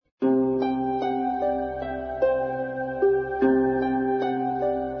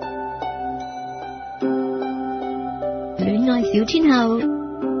小天后。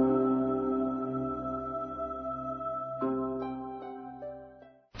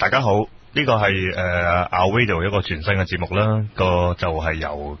大家好，呢個係Our Radio 一個全新嘅節目啦，個就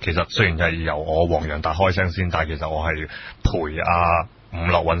係其實雖然係由我黃洋達開聲先，但係其實我係陪伍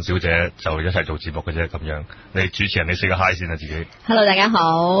樂韻小姐就一齊做節目嘅啫，咁樣。你主持人你 say 個 hi 先啊，自己。Hello， 大家好，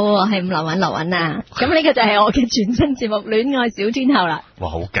我係伍樂韻啊。咁呢個就係我嘅全新節目《戀愛小天后》啦。哇，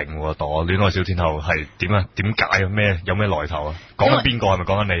好勁喎，朵戀愛小天后係點啊？點解啊？有咩來頭啊？講緊邊個？係咪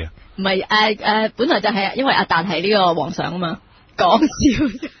講緊你啊？唔係本來就係因為阿達係呢個皇上啊嘛。講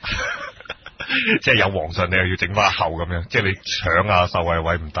笑即係有皇上，你又要整翻后咁樣，即係你搶啊受惠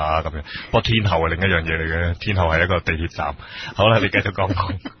位唔得咁樣。不過天后係另一樣嘢嚟嘅，天后係一個地鐵站。好啦，你繼續講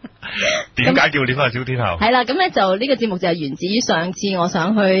講，點解叫戀愛小天后？係啦，咁咧就呢個節目就係源自於上次我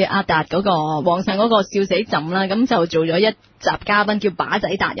想去阿達嗰個皇上嗰個笑死朕啦，咁就做咗一集嘉賓叫把仔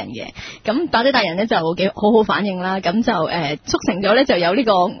達人嘅。咁把仔達人咧就幾好反應啦，咁就促成咗咧就有呢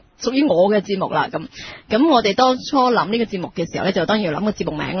個屬於我嘅節目啦。咁我哋當初諗呢個節目嘅時候咧，就當然要諗個節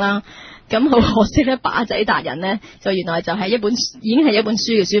目名啦。咁好可惜咧，把仔達人咧就原來就係已經係一本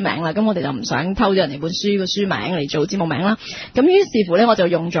書嘅書名啦。咁我哋就唔想偷咗人哋本書嘅書名嚟做節目名啦。咁於是乎咧，我就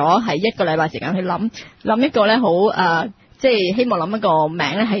用咗係一個禮拜時間去諗一個咧好即係希望諗一個名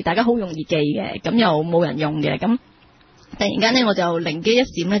咧係大家好容易記嘅，咁又冇人用嘅。咁突然間咧，我就靈機一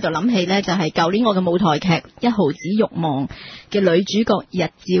閃咧，就諗起咧就係舊年我嘅舞台劇《一毫子慾望》嘅女主角日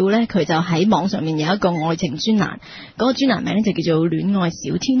照咧，佢就喺網上面有一個愛情專欄，嗰個專欄名咧就叫做《戀愛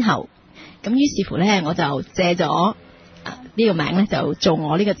小天后》。咁於是乎咧，我就借咗呢個名咧，就做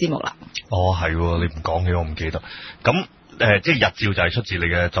我呢個節目啦。哦，係，你唔講起我唔記得。咁即係日照就係出自你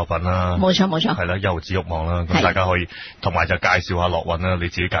嘅作品啦。冇錯。係啦，一毫子慾望啦。咁大家可以同埋就介紹下樂韻啦。你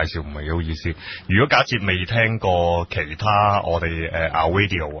自己介紹唔係幾好意思。如果假設未聽過其他我哋Our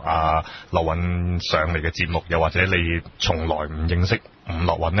Radio 樂韻上嚟嘅節目，又或者你從來唔認識伍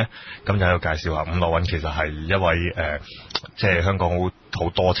樂韻呢，咁就喺度介紹下。伍樂韻其實係一位即係香港好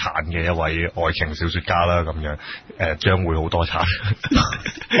多產嘅一位愛情小說家啦，咁樣將會好多產。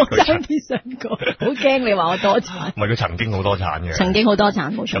我爭啲想講，好驚你話我多產。唔係，佢曾經好多產嘅。曾經好多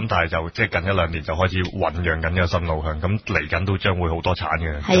產，冇錯。咁但係就即係近一兩年就開始醖釀緊呢個新路向，咁嚟緊都將會好多產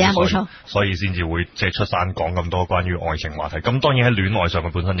嘅。係啊，冇錯。所以先至會即係出山講咁多關於愛情話題。咁當然喺戀愛上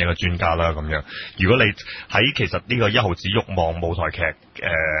佢本身有一個專家啦，咁樣。如果你喺其實呢個一毫子慾望舞台劇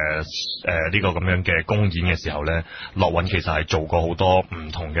呢個咁樣嘅公演嘅時候咧，樂韻其實係做過好多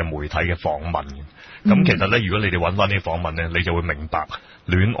唔同嘅媒體嘅訪問嘅。咁其實咧，如果你哋揾翻啲訪問咧，你就會明白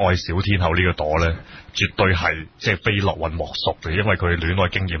戀愛小天后呢個朵咧，絕對係即係非樂韻莫屬嘅，因為佢戀愛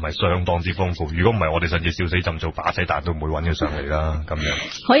經驗係相當之豐富。如果唔係，我哋甚至笑死朕做把仔，但都唔會揾佢上嚟啦。咁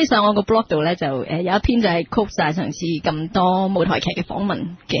樣可以上我個 blog 度咧，就有一篇就係 cover 晒上次咁多舞台劇嘅訪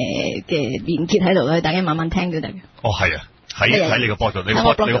問嘅連結喺度咧，大家慢慢聽都得嘅。哦，係啊。喺你個 blog 度，你個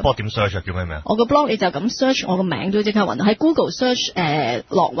blog 點 search 叫咩名？我個 blog 你就咁 search 我個名都即刻揾到。喺 Google search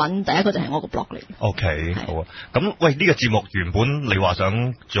樂韻，第一個就係我個 blog 嚟。OK， 好啊。咁喂，呢個節目原本你話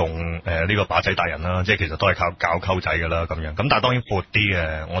想用呢個把仔達人啦，即係其實都係靠搞溝仔噶啦咁樣。咁但係當然闊啲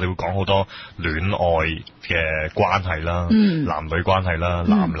嘅，我哋會講好多戀愛嘅關係啦，男女關係啦，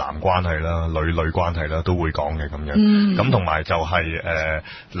男關係啦，女關係啦，都會講嘅咁樣。咁同埋就係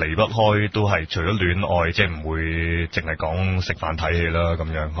離不開都係除咗戀愛，即係唔會淨係講食飯睇戲啦，咁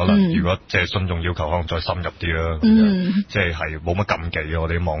樣可能如果即係觀眾要求，可能再深入啲啦，咁樣即係冇乜禁忌嘅。我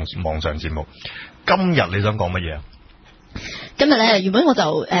哋網上節目，今日你想講乜嘢啊？今日咧，原本我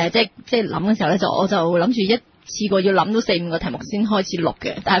就即係諗嘅時候咧，我就諗住一次過要諗到4-5個題目先開始錄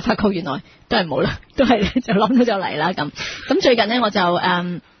嘅，但係發覺原來都係冇啦，都係就諗到就嚟啦咁。咁最近咧，我就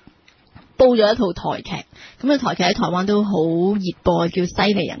煲咗一套台劇，咁個台劇喺台灣都好熱播，叫《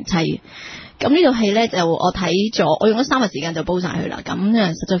犀利人妻》。咁呢套戲咧就我睇咗，我用咗3日時間就煲晒佢啦。咁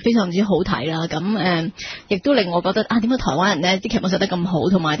實在非常之好睇啦。咁亦都令我覺得點解台灣人咧啲劇本寫得咁好，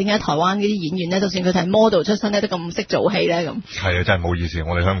同埋點解台灣嗰啲演員咧，就算佢係 model 出身咧，都咁識做戲咧咁。係啊，真係唔好意思，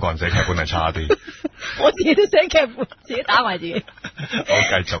我哋香港人寫劇本係差啲。我自己都寫劇本，自己打埋自己。好，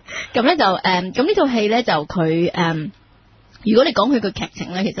繼續。咁咧就咁呢套戲咧就佢如果你講佢個劇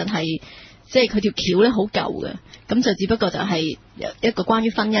情咧，其實係即係佢條橋咧好舊嘅。咁就只不過就係一個關於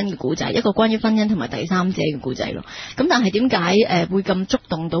婚姻嘅故仔，一個關於婚姻同埋第三者嘅故仔咯。咁但係點解會咁觸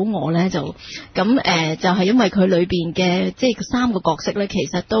動到我咧？就係因為佢裏邊嘅即係3個角色咧，其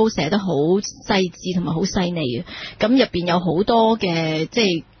實都寫得好細緻同埋好細膩嘅。咁入邊有好多嘅即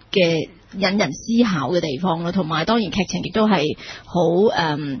係嘅引人思考嘅地方咯，同埋當然劇情亦都係好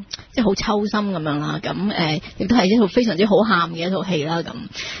即係好抽心咁樣啦。咁亦都係一套非常之好喊嘅一套戲啦。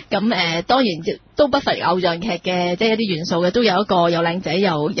咁當然都不乏偶像劇嘅，即係一啲元素嘅，都有一個又靚仔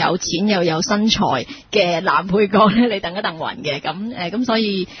又有錢又有身材嘅男配角咧，你鄧一鄧雲嘅。咁所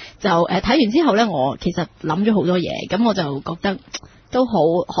以就睇完之後咧，我其實諗咗好多嘢，咁我就覺得都好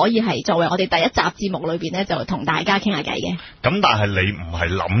可以係作為我哋第一集節目裏邊咧，就同大家傾下偈嘅。咁但係你唔係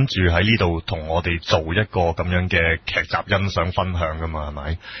諗住喺呢度同我哋做一個咁樣嘅劇集欣賞分享噶嘛，係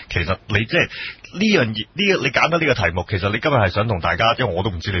咪？其實你即係呢樣嘢，你揀到呢個題目，其實你今日係想同大家，因為我都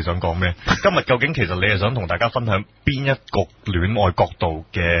唔知你想講咩。今日究竟其實你係想同大家分享邊一個戀愛角度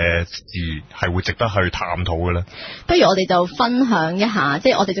嘅事係會值得去探討嘅咧？不如我哋就分享一下，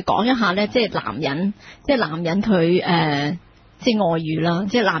即係我哋就講一下咧，即係男人佢即係外遇啦，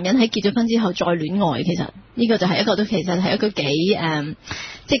即係男人喺結咗婚之後再戀愛，其實呢個就係一個都其實係一個幾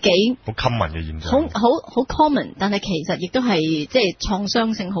即係幾好 common 嘅現象，好 common， 但係其實亦都係即係創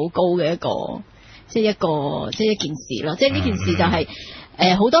傷性好高嘅一件事咯。即係呢件事就係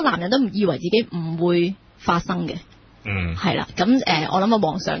好多男人都唔以為自己唔會發生嘅，係啦。咁我諗啊，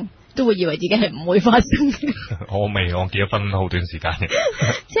皇上都會以為自己係唔會發生嘅。我結咗婚好短時間嘅。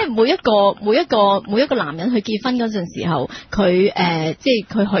即係每一個男人去結婚嗰陣時候，佢即係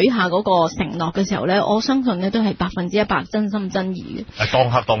佢許下嗰個承諾嘅時候咧，我相信咧都係100%真心真意嘅。喺當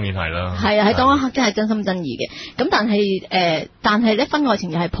刻當然係啦。係啊，喺當一刻真係真心真意嘅。咁但係咧，婚外情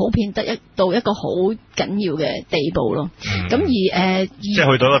又係普遍得到一個好緊要嘅地步咯。咁即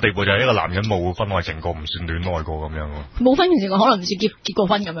係去到一個地步，就係一個男人冇婚外情過，唔算戀愛過咁樣咯。冇婚外情過，可能唔算結過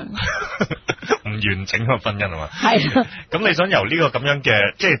婚咁樣。唔完整嘅婚姻係嘛？係。咁你想由呢個咁樣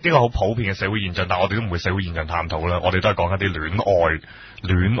嘅，即係呢個好普遍嘅社會現象，但係我哋都唔會社會現象探討啦。我哋都係講一啲戀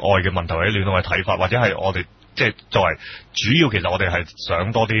愛嘅問題，或者戀愛嘅睇法，或者係我哋即係作為主要，其實我哋係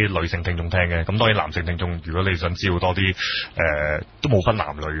想多啲女性聽眾聽嘅。咁當然男性聽眾，如果你想知道多啲，都冇分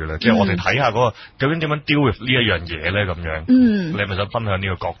男女嘅啦。即係我哋睇下嗰個究竟點樣 deal with 呢一樣嘢咧咁樣。你係咪想分享呢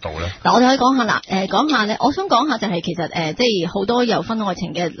個角度咧？嗱，我哋可以講下啦。講下咧，我想講下就係其實即係好多有婚外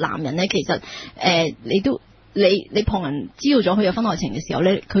情嘅男人咧，其實你旁人知道咗佢有婚外情嘅時候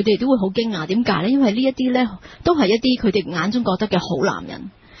咧，佢哋都會好驚訝。點解咧？因為呢一啲咧都係一啲佢哋眼中覺得嘅好男人。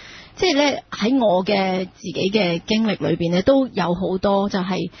即係咧喺我嘅自己嘅經歷裏邊咧，都有好多就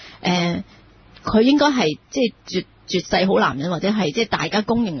係佢應該係即係絕世好男人，或者係即係大家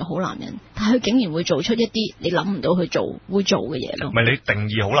公認嘅好男人，但係佢竟然會做出一啲你諗唔到佢會做嘅嘢咯。唔係，你定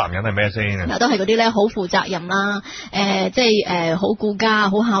義好男人係咩先？嗱，都係嗰啲咧好負責任啦，即係好顧家、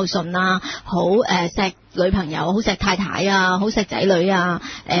好孝順啊，好錫女朋友、好錫太太啊、好錫仔女啊，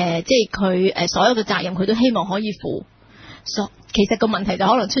即係佢所有嘅責任佢都希望可以負。其實個問題就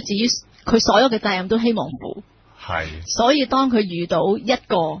可能出自於佢所有嘅責任都希望負，係，所以當佢遇到一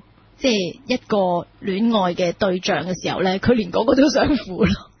個戀愛嘅對象嘅時候咧，佢連嗰個都想負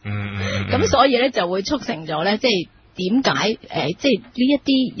咯。咁所以咧就會促成咗咧，即係點解即係呢一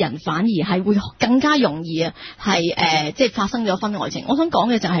啲人反而係會更加容易啊，係即係發生咗婚外情。我想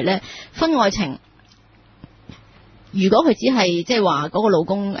講嘅就係咧，婚外情如果佢只係即係話嗰個老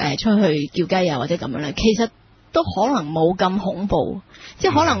公出去叫雞啊或者咁樣咧，其實都可能冇咁恐怖，即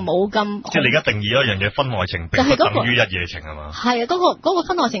係可能冇咁。即係你而家定義一樣嘢，婚外情並不等於一夜情係嘛？係啊，嗰個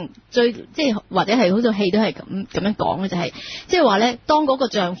婚外情最即係或者係好似戲都係咁樣講嘅，就係即係話咧，當嗰個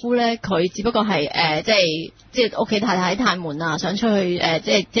丈夫咧，佢只不過係即係屋企太太太悶啊，想出去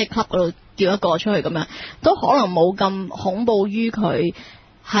即係 club 嗰度叫一個出去咁樣，都可能冇咁恐怖於佢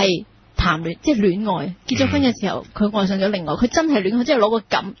係談戀即係戀愛，結咗婚嘅時候，佢愛上咗另外，佢真係戀愛，即係攞個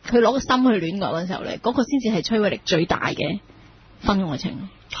感，佢攞個心去戀愛嗰陣時候咧，嗰個先至係摧毀力最大嘅婚外情。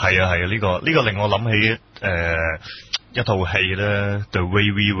係啊，呢個令我諗起一套戲咧， The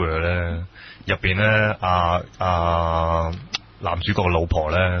Way We Were 咧，入邊咧男主角嘅老婆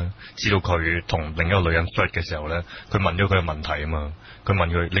咧，知道佢同另一個女人 flirt 嘅時候咧，佢問咗佢個問題啊嘛。佢問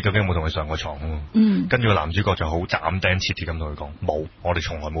佢：你究竟有冇同佢上過床啊？跟住個男主角就好斬釘截鐵咁同佢講：冇，我哋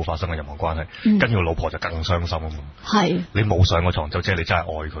從來冇發生過任何關係。跟住個老婆就更傷心啊嘛。係，你冇上過床就即係你真係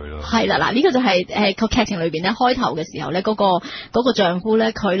愛佢咯。係啦，嗱，呢個就係個劇情裏邊咧，開頭嘅時候咧，嗰個丈夫咧，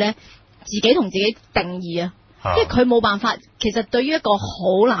佢咧自己同自己定義啊，即係佢冇辦法。其實對於一個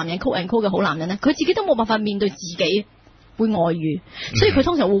好男人，quote and quote嘅好男人咧，佢自己都冇辦法面對自己會外遇，所以佢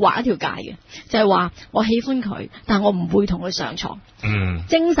通常會畫一條界嘅，就係話我喜歡佢，但我唔會同佢上床。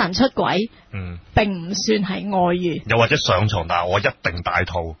精神出軌，並唔算係外遇。又或者上床，但係我一定戴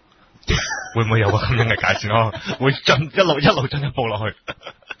套，會唔會有個咁樣嘅界線咯？會一路進一步落去，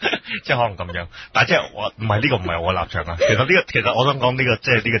即係可能咁樣。但係即係我唔係呢個唔係我立場啊。其實我想講呢個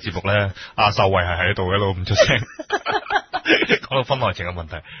即係呢個節目咧，阿秀慧係喺度一路唔出聲。講到婚外情嘅問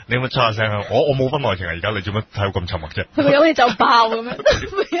題，你有冇出下聲啊？我冇婚外情啊，而家你做乜睇我咁沉默啫？佢個有氣就爆咁樣，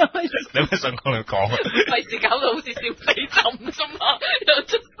你有咩想講你講啊？費事搞到好似小飛針啫嘛，又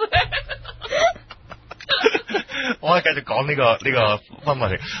出聲。我係繼續講呢個婚外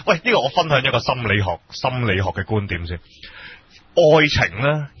情。喂，呢個我分享一個心理學嘅觀點先。愛情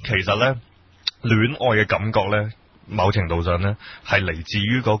咧，其實咧，戀愛嘅感覺咧，某程度上咧係嚟自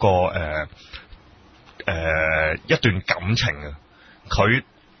於嗰個一段感情啊，佢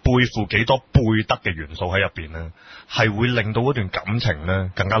背負幾多背德嘅元素喺入邊咧，係會令到嗰段感情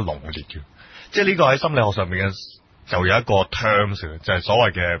咧更加濃烈嘅。即係呢個喺心理學上面嘅就有一個 terms 就係所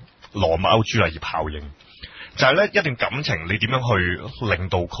謂嘅羅密歐朱麗葉效應。就係咧一段感情，你點樣去令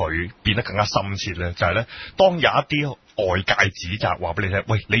到佢變得更加深切咧？就係咧，當有一啲外界指責話俾你聽，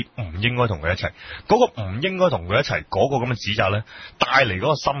喂，你唔應該同佢一齊，嗰個唔應該同佢一齊嗰個咁嘅指責咧，帶嚟嗰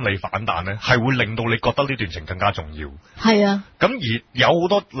個心理反彈咧，係會令到你覺得呢段情更加重要。係啊，咁而有好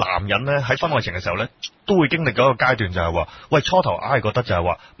多男人咧喺婚外情嘅時候咧，都會經歷嗰個階段，就係話，喂，初頭硬係覺得就係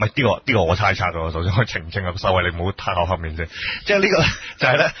話，唔係呢個我猜測嘅，首先可以澄清啊，收位你唔好太口黑面先。即係呢個就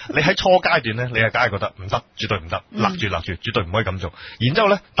係咧，你喺初階段咧，你係梗係覺得唔得，絕對唔得，勒住，絕對唔可以咁做。然之後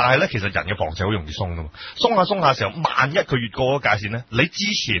咧，但係咧，其實人嘅防線好容易鬆噶嘛，鬆下嘅時候，萬一佢越過嗰個界線咧，你之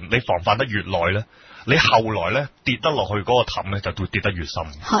前你防範得越耐咧，你後來咧跌得落去嗰個氹咧，就會跌得越深。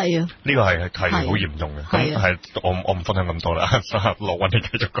係啊，呢個係好嚴重嘅。咁係我唔分享咁多啦，羅韻你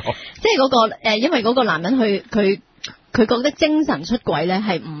繼續講。即係嗰個因為嗰個男人佢覺得精神出軌咧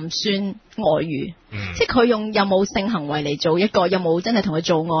係唔算外遇，即係佢用有冇性行為嚟做一個，有冇真係同佢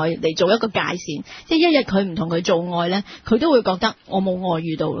做愛嚟做一個界線。即係一日佢唔同佢做愛咧，佢都會覺得我冇外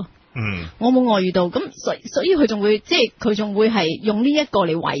遇到咯。我冇外遇到，咁所以佢仲會即係佢仲會係用呢一個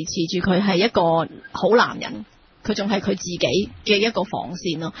嚟維持住佢係一個好男人，佢仲係佢自己嘅一個防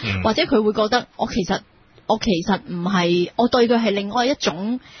線咯。或者佢會覺得我其實唔係，我對佢係另外一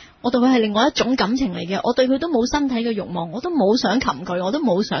種，我對佢係另外一種感情嚟嘅，我對佢都冇身體嘅慾望，我都冇想擒佢，我都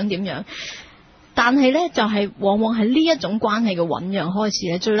冇想點樣。但係咧，就係往往係呢一種關係嘅醞釀開始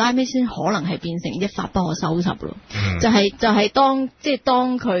咧，最拉尾先可能係變成一發不可收拾咯。就係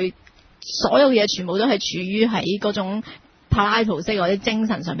當佢所有嘢全部都係處於喺嗰種柏拉圖式或者精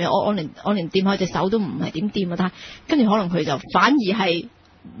神上面，我連掂開隻手都唔係點掂啊！但係跟住可能佢就反而係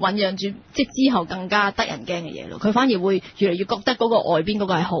醞釀住即之後更加得人驚嘅嘢咯。佢反而會越嚟越覺得嗰個外邊嗰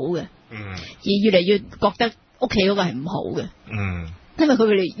個係好嘅，而越嚟越覺得屋企嗰個係唔好嘅。因為佢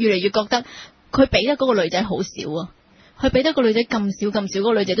越嚟越覺得佢俾得嗰個女仔好少啊。佢俾得個女仔咁少，嗰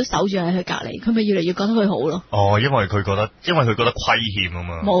個女仔都守住喺佢隔離，佢咪越嚟越覺得佢好咯。因為佢覺得虧欠啊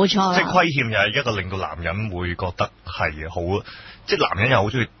嘛。冇錯。即係虧欠又係一個令到男人會覺得係好，即係男人又好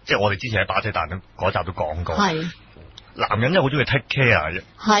中意，即係我哋之前喺把姐大嗰集都講過。係。男人又好中意 take care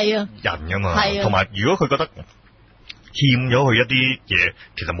係啊人噶嘛。係啊。同埋如果佢覺得欠咗佢一啲嘢，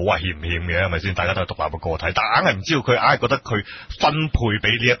其實冇話欠唔欠嘅，係咪先？大家都係獨立嘅個體，但硬係唔知道佢硬係覺得佢分配俾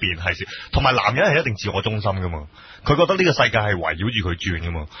呢一邊係少，同埋男人係一定自我中心噶嘛。佢覺得呢個世界係圍繞住佢轉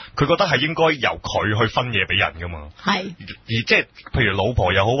噶嘛，佢覺得係應該由佢去分嘢俾人噶嘛。係。而即係譬如老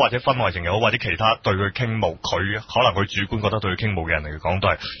婆又好，或者婚外情又好，或者其他對佢傾慕，佢可能佢主觀覺得對佢傾慕嘅人嚟講都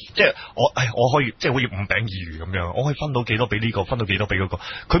係，即係我可以即係好似五餅二魚咁樣，我可以分到幾多俾呢個，分到幾多俾嗰個，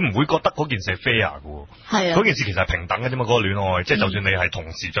佢唔會覺得嗰件事係 fair 噶。係啊。嗰件事其實係平等嘅啫嘛，嗰個戀愛，即係就算你係同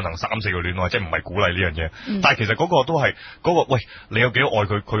時進行3-4個戀愛，即係唔係鼓勵呢樣嘢，但係其實嗰個都係嗰個，喂，你有幾多愛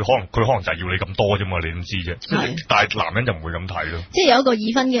佢，佢可能就係要你咁多啫嘛，你點知啫？但係男人就唔會咁睇咯。即係有一個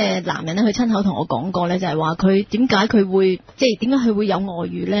已婚嘅男人咧，佢親口同我講過咧，就係話佢點解佢會即係點解佢會有外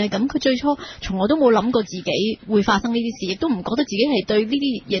遇咧？咁佢最初從來都冇諗過自己會發生呢啲事，亦都唔覺得自己係對呢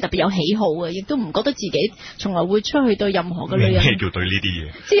啲嘢特別有喜好嘅，亦都唔覺得自己從來會出去對任何嘅女人。咩叫對呢啲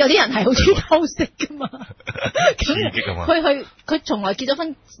嘢？即係有啲人係好中意偷食噶嘛，刺激噶嘛。佢從來結咗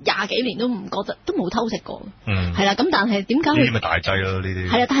婚20幾年都唔覺得，都冇偷食過。係啦，咁但係點解佢呢啲咪大劑咯？呢啲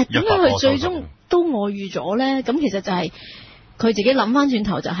係啊，但係點解佢最終都外遇咗咧？咁其實就係佢自己諗翻轉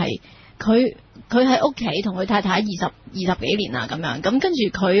頭，就係佢喺屋企同佢太太20幾年啦，咁樣咁跟住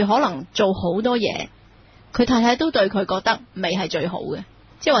佢可能做好多嘢，佢太太都對佢覺得未係最好嘅，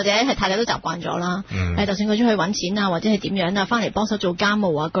即係或者係太太都習慣咗啦。就算佢出去揾錢啊，或者係點樣啊，翻嚟幫手做家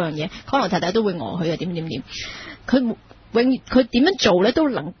務啊，各樣嘢，可能太太都會餓佢啊，點，佢點樣做咧都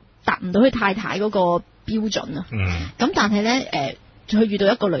能達唔到佢太太嗰個標準啊。咁但係咧佢遇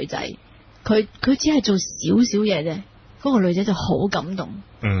到一個女仔，佢只係做少少嘢啫，嗰個女仔就好感動，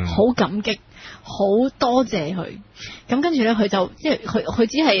好感激，好多謝佢。咁跟住咧，佢就即係佢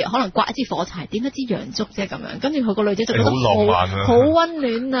只係可能刮一支火柴，點一支洋燭啫咁樣。跟住佢個女仔就覺得好浪漫好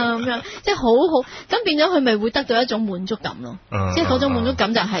溫暖啊咁樣，即係好好。咁變咗佢咪會得到一種滿足感咯。即係嗰種滿足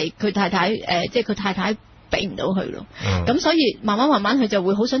感就係佢太太即係佢太太俾唔到佢咯。咁所以慢慢佢就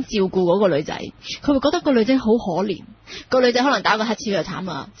會好想照顧嗰個女仔，佢會覺得個女仔好可憐，個女仔可能打個乞嗤就慘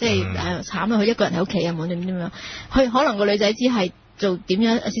啊，即係慘啊，佢一個人喺屋企啊，冇點樣，佢可能個女仔只係做點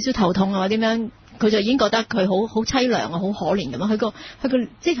樣少少頭痛啊，點樣。佢就已經覺得佢好凄涼啊，好可憐咁樣。佢個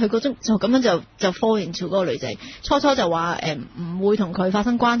即係佢嗰種就咁樣就 fall into 嗰個女仔。初就話唔會同佢發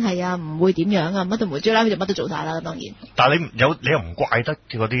生關係啊，唔會點樣啊，乜都唔會追啦，佢就乜都做晒啦。當然，但係你又唔怪得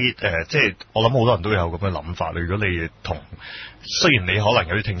嗰啲即係我諗好多人都有咁嘅諗法。如果你同雖然你可能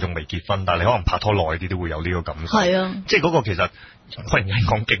有啲聽眾未結婚，但係你可能拍拖耐啲都會有呢個感受。係啊，即係嗰個其實忽然間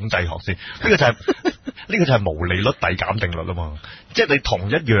講經濟學先，呢個就係毛利率遞減定律啊嘛。即係你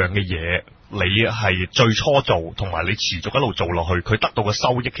同一樣嘅嘢。你係最初做，同埋你持續一路做落去，佢得到嘅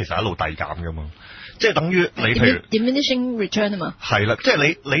收益其實一路遞減噶嘛，即係等於你譬如 diminishing return 啊嘛，係啦，即係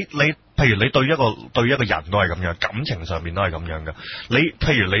你譬如你對一個人都係咁樣，感情上面都係咁樣嘅。你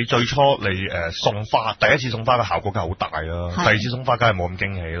譬如你最初你送花，第一次送花嘅效果梗係好大啦，第二次送花梗係冇咁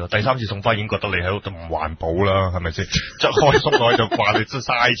驚喜啦，第三次送花已經覺得你喺度唔環保啦，係咪先？即係開送落去就話你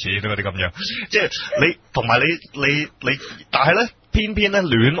嘥錢嗰啲咁樣，即係你同埋你，但係咧。偏偏咧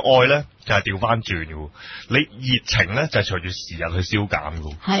戀愛咧就係調翻轉嘅，你熱情咧就係隨住時日去消減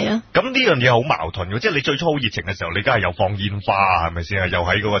嘅。係啊，咁呢樣嘢好矛盾嘅，即係你最初好熱情嘅時候，你梗係又放煙花啊，係咪先啊？又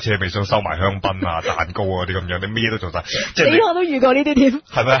喺嗰個車尾箱收埋香檳啊、蛋糕啊啲咁樣，你咩都做晒。即係我都遇過呢啲添。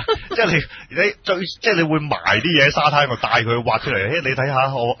係咪啊？即係即係你會埋啲嘢喺沙灘度帶佢挖出嚟，你睇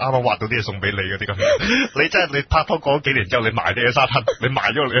下我啱啱挖到啲嘢送俾你嗰啲咁樣。你真係你拍拖過咗幾年之後，你埋啲嘢喺沙灘，你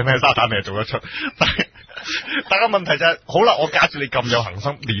埋咗你喺沙灘，你就做得出。但係個問題就係，好啦，我假設你咁有恒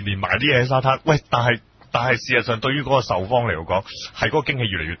心，年埋啲嘢喺沙灘，喂，但係事實上對於嗰個受方嚟講，係嗰個驚喜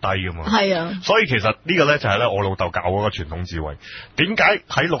越嚟越低噶嘛。係啊，所以其實呢個咧就係咧我老豆教嗰個傳統智慧。點解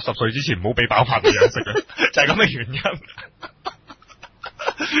喺60歲之前唔好俾飽飯嘅人食咧？就係咁嘅原因。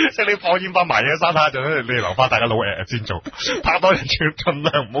即係你放煙花埋嘢喺沙灘，就你留翻大家老先做，拍拖人盡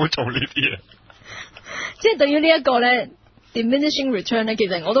量唔好做呢啲嘢。即係對於呢一個咧。diminishing return 咧，其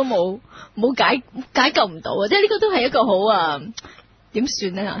實我都冇解救唔到啊！即係呢個都係一個好點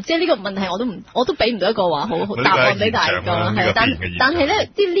算咧？即係呢個問題我都俾唔到一個話好答案俾大家。係，但係咧，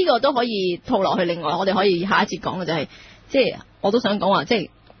即係呢個都可以套落去。另外，我哋可以下一節講嘅就係，即係我都想講話，即係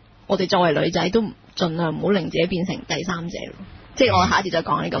我哋作為女仔都盡量唔好令自己變成第三者咯。即係我下一節再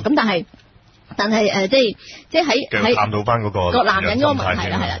講呢個。咁但係即係喺探到翻嗰個男人嗰個問題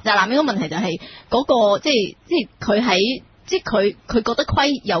啦，就係男人嗰個問題就係嗰個即係佢喺。即係佢覺得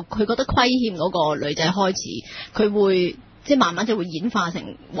由佢覺得虧欠嗰個女仔開始，佢會即係慢慢就會演化成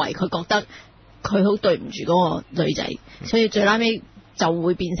為佢覺得佢好對唔住嗰個女仔，所以最拉尾就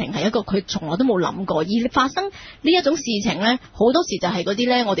會變成係一個佢從來都冇諗過，而發生呢一種事情咧，好多時就係嗰啲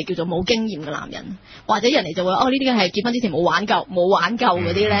咧我哋叫做冇經驗嘅男人，或者人哋就會呢啲係結婚之前冇玩夠嗰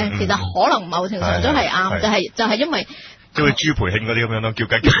啲咧，其實可能某程度上都係啱，就係因為即係朱培慶嗰啲咁樣咯，叫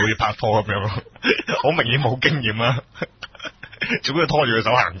雞叫好似拍拖咁樣咯，好明顯冇經驗啦。做咩拖住佢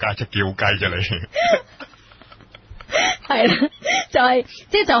手行街，即叫雞啫你？係啦，就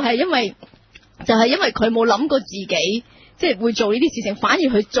係因為佢冇諗過自己即係會做呢啲事情，反而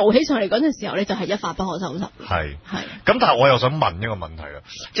佢做起上嚟嗰陣時候咧，就係一發不可收拾。係。咁但係我又想問一個問題啦，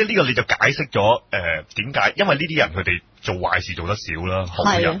即係呢個你就解釋咗點解？因為呢啲人佢哋做壞事做得少啦，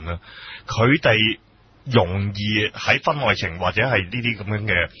好人啦，佢哋容易喺婚外情或者係呢啲咁樣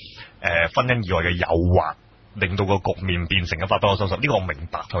嘅婚姻以外嘅誘惑。令到個局面變成一發不可收拾，呢個我明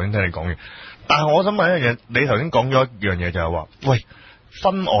白。頭先聽你講嘅，但係我想問一樣嘢，你頭先講咗一樣嘢就係話，喂，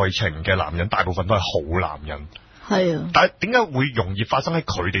婚外情嘅男人大部分都係好男人，係啊，但係點解會容易發生喺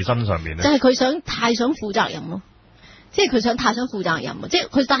佢哋身上面咧？就係佢太想負責任咯，即係佢太想負責任，即係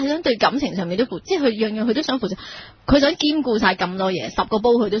佢太想對感情上面都負，即係佢樣樣佢都想負責，佢想兼顧晒咁多嘢，10個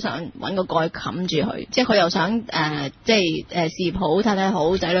煲佢都想揾個蓋冚住佢，即係佢又想即係事業好、太太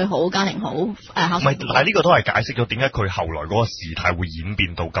好、仔女好、家庭好唔係，但係呢個都係解釋咗點解佢後來嗰個事態會演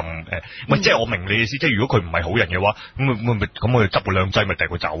變到咁唔係，即係我明你意思，即係如果佢唔係好人嘅話，咁我哋執佢兩劑咪掟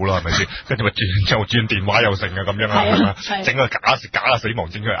佢走啦，係咪先？跟住咪轉電話又成啊咁樣啊，整個假死亡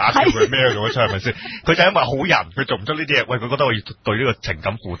證佢呃佢咩做得出係咪先？佢就因為好人，佢做唔出呢啲嘢，喂，佢覺得我要對呢個情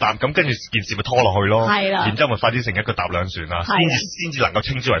感負擔，咁跟住件事咪拖落去咯，然之後咪發展成一個搭兩船啦，先至能夠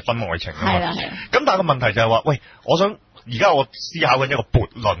稱之為婚外情啊嘛。咁但係個問題就係話，喂，而家我思考緊一個悖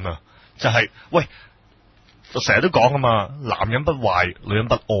論啊，就係喂，成日都講啊嘛，男人不壞，女人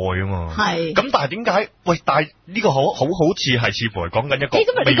不愛啊嘛。係。咁但係點解？喂，但係呢個好似似乎係講緊一個。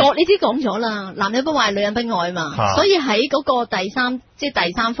你知講咗啦，男人不壞，女人不愛嘛。所以喺嗰個第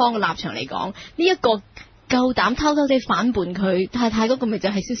三方嘅立場嚟講，呢一個夠膽偷偷地反叛佢太太嗰個，咪就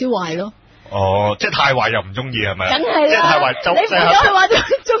係少少壞咯。哦，即係太壞又唔中意係咪？梗係啦，即係太壞就你唔咗佢話就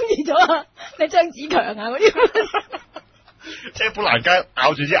中意咗啊！咩張子強啊嗰啲。即係砵蘭街咬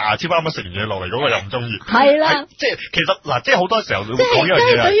住支牙籤啱啱食完嘢落嚟嗰個又唔中意。係啦，即係其實嗱，即係好多時候會即講一樣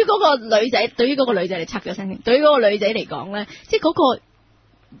嘢係對於嗰個女仔，對於嗰個女仔你拆咗聲先，對於嗰個女仔嚟講咧，即係嗰個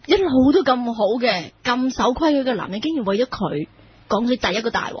一路都咁好嘅、咁守規矩嘅男人，竟然為咗佢講咗第一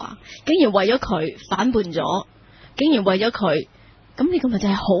個大話，竟然為咗佢反叛咗，竟然為咗佢，咁你咁咪就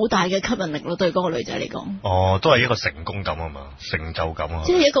係好大嘅吸引力咯，對嗰個女仔嚟講。哦，都係一個成功感啊嘛，成就感啊。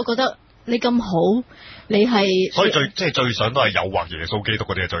即係一個覺得你咁好，你係所以最想都係誘惑耶穌基督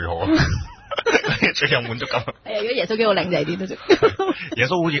嗰啲係最好啊。最有滿足感。係啊，如果耶穌基督靚仔啲都得。耶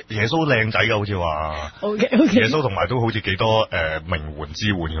穌靚仔㗎，好似話。O K。耶穌同埋都好似幾多名媛支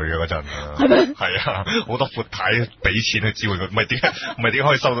援佢嘅嗰陣。係咩？係啊，好多闊太俾錢去支援佢，唔係點解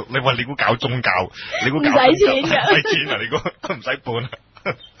可以收到？你話你估搞宗教，你估搞宗教唔使錢㗎，唔使錢啊！你估唔使本啊？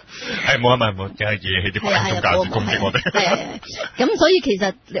係冇啊，冇，淨係惹起啲反宗教攻擊我哋。係咁所以其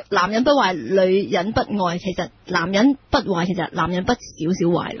實男人不壞，女人不愛。其實男人不壞，其實男人不少少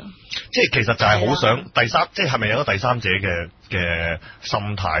壞咯。即係其實就係好想第三，即係咪有個第三者嘅心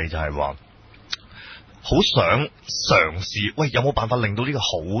態，就係話好想嘗試，喂，有冇辦法令到呢個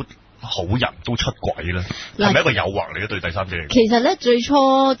好人都出軌咧？係咪一個誘惑嚟嘅對第三者嚟？其實咧最初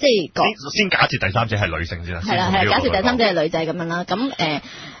即係講先假設第三者係女性先啦。係啦，假設第三者係女仔咁樣啦。咁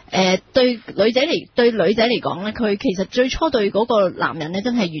對女仔嚟講咧，佢其實最初對嗰個男人咧，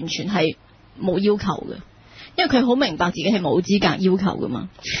真係完全係冇要求嘅。因為佢好明白自己係冇資格要求噶嘛，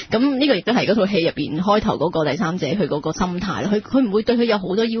咁呢個亦都係嗰套戲入邊開頭嗰個第三者佢嗰個心態啦。佢唔會對佢有好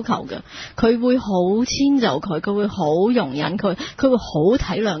多要求嘅，佢會好遷就佢會好容忍佢會好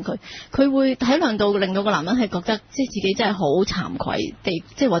體諒佢，佢會體諒到令到個男人係覺得即係自己真係好慚愧地，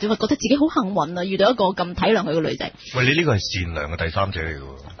即係或者話覺得自己好幸運啊，遇到一個咁體諒佢嘅女仔。喂，你呢個係善良嘅第三者嚟嘅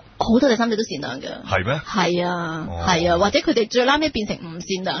喎。好多第三者都善良嘅。係咩？係啊，係啊，或者佢哋最拉尾變成唔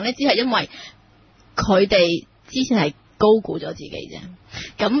善良咧，只係因為佢哋之前係高估咗自己啫。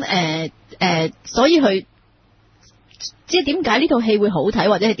咁所以佢即係點解呢套戲會好睇，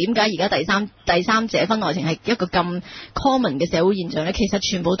或者係點解而家第三者婚外情係一個咁 common 嘅社會現象咧？其實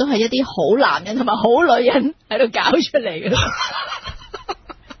全部都係一啲好男人同埋好女人喺度搞出嚟嘅。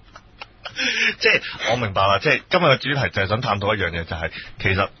即係我明白啦，即係今日嘅主題就係想探討一樣嘢，就係其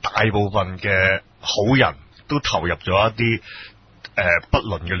實大部分嘅好人都投入咗一啲不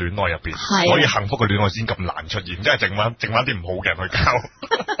倫嘅戀愛入邊，所以幸福嘅戀愛先咁難出現，即係剩翻啲唔好嘅人去搞，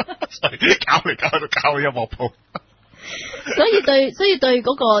所以搞嚟搞去都搞到一鑊泡。所以對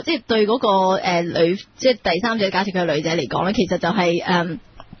嗰個即係對嗰個女，即係第三者假設佢係女仔嚟講咧，其實就係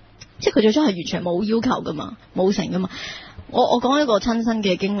即係佢最初係完全冇要求噶嘛，冇成噶嘛。我講一個親身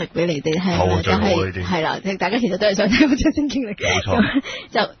嘅經歷俾你哋聽，就係啦，大家其實都係想聽個親身經歷。冇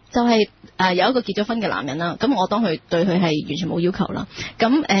錯，就係有一個結咗婚嘅男人啦。咁我當佢對佢係完全冇要求啦。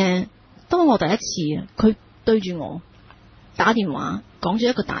咁當我第一次佢對住我打電話講咗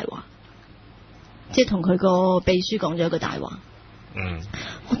一個大話，即係同佢個秘書講咗一個大話。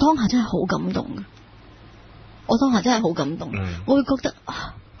我當下真係好感動嘅，我會覺得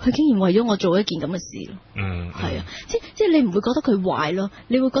佢竟然為咗我做一件咁嘅事咯。係啊，即係你唔會覺得佢壞咯，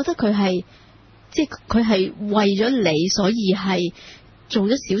你會覺得佢係即係佢係為咗你，所以係做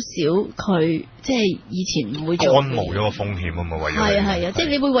咗少少佢即係以前唔會做，干冒咗個風險啊嘛，為咗係啊，即係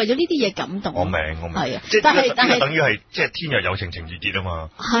你會為咗呢啲嘢感動。我明係啊，但係等於係即係天若有情情意結啊嘛。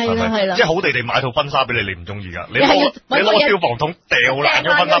係啦，即係好地地買套婚紗俾你，你唔中意噶，你攞消防筒掉爛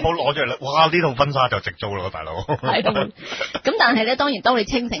咗婚紗鋪攞出嚟，哇！呢套婚紗就直租啦，大佬。係咁，但係咧，當然當你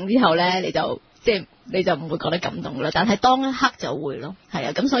清醒之後咧，你就唔會覺得感動啦。但係當一刻就會咯，係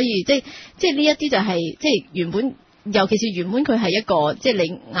啊。咁所以即係呢一啲就係即係原本。尤其是原本佢係一個即係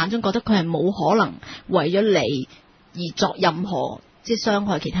你眼中覺得佢係冇可能為咗你而作任何即係傷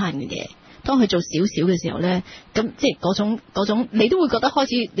害其他人嘅嘢，當佢做少少嘅時候咧，咁即係嗰種你都會覺得開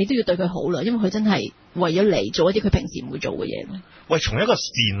始你都要對佢好啦，因為佢真係為咗你做一啲佢平時唔會做嘅嘢。喂，從一個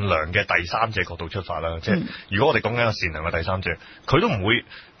善良嘅第三者角度出發啦，即係如果我哋講緊一個善良嘅第三者，佢都唔會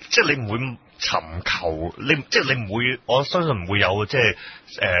即係你唔會尋求你，即係你唔會，我相信唔會有即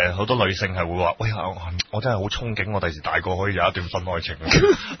係好多女性係會話，喂，我真係好憧憬我第時大個可以有一段婚外情。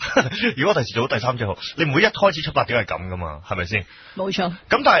如果第時做到第三者好，你唔會一開始出發點係咁噶嘛，係咪先？冇錯。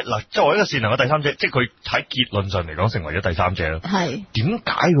咁但係嗱，作為一個善良嘅第三者，即係佢喺結論上嚟講成為咗第三者啦。係。點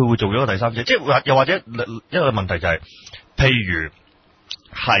解佢會做咗個第三者？即係又或者一個問題就係，譬如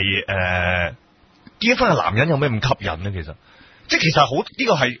係結婚嘅男人有咩咁吸引咧？其實好呢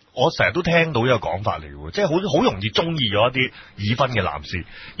個係我成日都聽到一個講法嚟嘅，即係好容易中意咗一啲已婚嘅男士，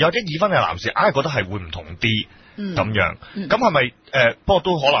又或者已婚嘅男士硬係覺得係會唔同啲，樣。咁係咪不過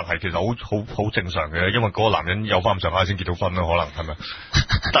都可能係其實好正常嘅，因為嗰個男人有翻咁上下先結到婚咯，可能係咪？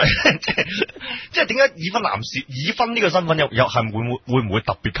但係即係點解已婚呢個身份又係會唔會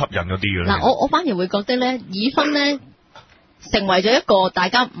特別吸引嗰啲嘅咧？嗱，我反而會覺得咧，已婚咧成為咗一個大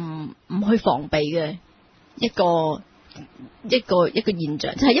家唔去防備嘅一個現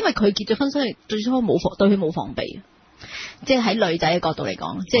象，就係因為佢結咗婚，所以最初對佢冇防備。即係喺女仔嘅角度嚟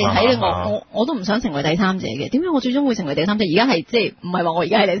講，即係喺我都唔想成為第三者嘅。點解我最終會成為第三者？而家係即係唔係話我而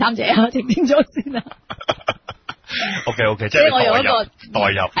家係第三者啊？澄清咗先啊。OK， 即係我用一個代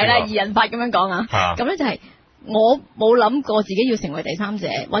入係啦，二人法咁樣講啊。咁咧就係我冇諗過自己要成為第三者，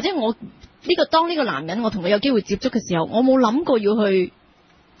或者我當呢個男人我同佢有機會接觸嘅時候，我冇諗過要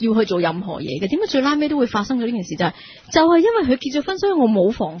去做任何嘢嘅。點解最拉尾都會發生咗呢件事？就係因為佢結咗婚，所以我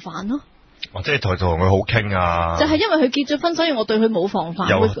冇防範咯。即係同佢好傾啊！就係因為佢結咗婚，所以我對佢冇防範，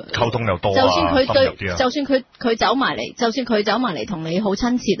有溝通又多啊，就算佢對，就算佢走埋嚟，就算佢走埋嚟同你好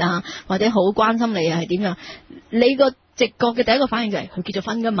親切啊，或者好關心你啊，係點樣？你個直覺嘅第一個反應就係佢結咗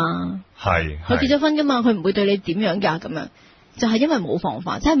婚噶嘛，係佢結咗婚噶嘛，佢唔會對你點樣噶咁樣。就係因為冇防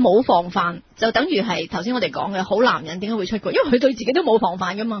範，即係冇防範，就等於係頭先我哋講嘅好男人點解會出軌？因為佢對自己都冇防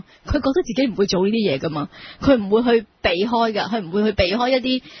範噶嘛，佢覺得自己唔會做呢啲嘢噶嘛，佢唔會去避開噶，佢唔會去避開一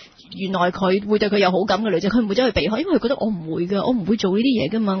啲原來佢會對佢有好感嘅女仔，佢唔會走去避開，因為佢覺得我唔會噶，我唔會做呢啲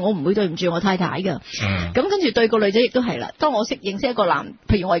嘢噶嘛，我唔會對唔住我太太噶。咁跟住對個女仔亦都係啦。當我認識一個男，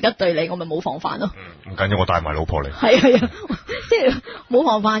譬如我而家對你，我咪冇防範咯。唔緊要，我帶埋老婆嚟。係啊，即係冇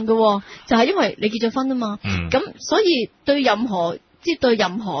防範噶，就係因為你結咗婚啊嘛。咁所以對任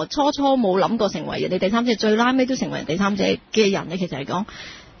何初冇諗過成為人哋第三者，最拉尾都成為人第三者嘅人咧，其實係講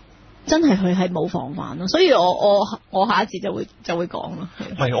真係佢係冇防範咯。所以我下一次就會講咯。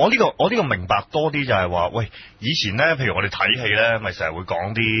唔係我呢個明白多啲就係話，喂，以前咧，譬如我哋睇戲咧，咪成日會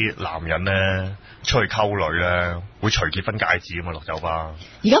講啲男人咧出去溝女咧會除結婚戒指啊嘛，落酒吧。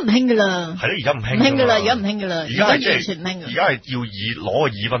而家唔興噶啦。係咯，而家唔興噶啦。而家唔興噶啦。而家係完全唔興。而家係要攞個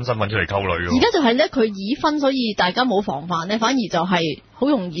已婚身份出嚟溝女咯。而家就係咧，佢已婚，所以大家冇防範咧，反而就係好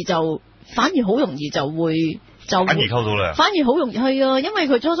容易就會。反而溝到咧，反而好容易去啊！因為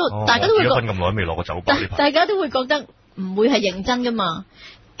佢初初大家都會結婚咁耐未落過酒吧，大家都會覺得唔會係認真噶嘛。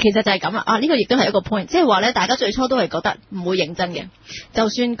其實就係咁啦，呢個亦都係一個 point，即係話咧，大家最初都係覺得唔會認真嘅。就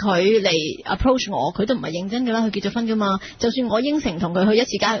算佢嚟 approach 我，佢都唔係認真噶啦，佢結咗婚噶嘛。就算我應承同佢去一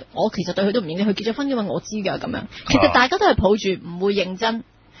次街，我其實對佢都唔認真，佢結咗婚噶嘛，我知噶咁樣。其實大家都係抱住唔會認真，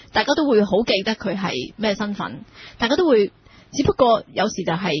大家都會好記得佢係咩身份，大家都會，只不過有時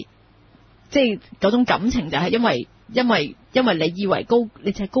就係。即係嗰種感情就係因為你以為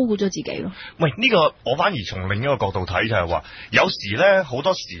你就係高估咗自己咯。喂，呢個我反而從另一個角度睇就係話，有時咧好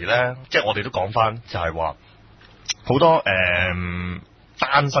多時咧，即係我哋都講翻就係話好多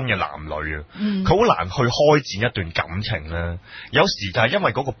單身嘅男女啊，佢好難去開展一段感情咧。有時就係因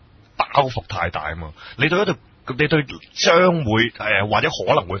為嗰個包袱太大啊嘛，你對將會或者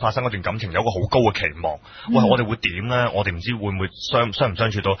可能會發生一段感情有個好高嘅期望，喂，我哋會點咧？我哋唔知會唔會相唔相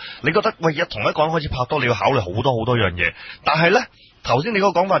處到？你覺得喂，同一個人開始拍拖，你要考慮好多樣嘢，但係咧頭先你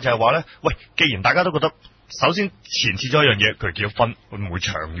嗰個講法就係話咧，喂，既然大家都覺得。首先前設咗一樣嘢，佢結咗婚會唔會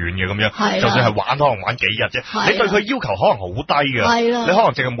長遠嘅咁樣？就算係玩可能玩幾日啫。你對佢要求可能好低嘅，你可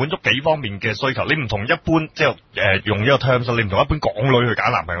能淨係滿足幾方面嘅需求。你唔同一般即係用呢個 terms，你唔同一般港女去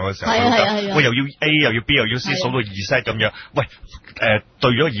揀男朋友嘅時候，喂，又要 A 又要 B 又要 C，數到2 set 咁樣。喂，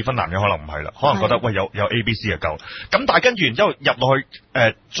對咗已婚男人可能唔係啦，可能覺得喂有 A B C 就夠。咁但係跟住然之後入落去再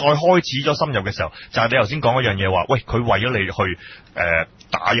開始咗深入嘅時候，就係你頭先講一樣嘢話，喂，佢為咗你去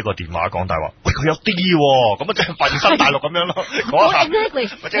打一個電話講大話，喂，佢有啲喎，咁啊即係發現新大陸咁樣咯，嗰下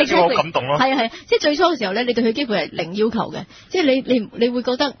即係好感動咯。係，即係最初嘅時候咧，你對佢幾乎係零要求嘅，即係你會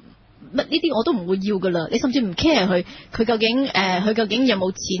覺得。乜呢啲我都唔會要噶啦，你甚至唔 care 佢究竟有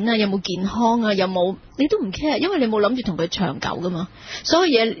冇錢啊，有冇健康啊，有冇你都唔 care，因為你冇諗住同佢長久噶嘛。所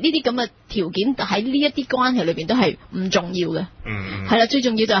有嘢呢啲咁嘅條件喺呢一啲關係裏邊都係唔重要嘅。係啦，最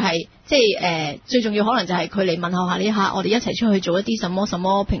重要就係即係最重要可能就係佢嚟問候下呢下，我哋一齊出去做一啲什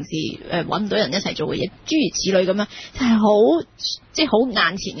麼平時搵唔到人一齊做嘅嘢，諸如此類咁樣，就係好即係好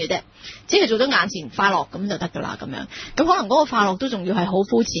眼前嘅啫，只係做咗眼前快樂咁就得噶啦咁樣。咁可能嗰個快樂都仲要係好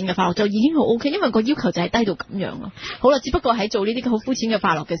膚淺嘅快樂，就已經好 OK，因為個要求就係低到咁樣咯。好啦，只不過喺做呢啲好膚淺嘅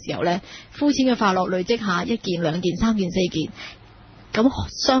快樂嘅時候咧，膚淺嘅快樂累積下1件、2件、3件、4件，咁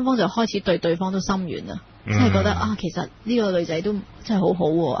雙方就開始對對方都心軟啦，即係覺得啊，其實呢個女仔都真係好好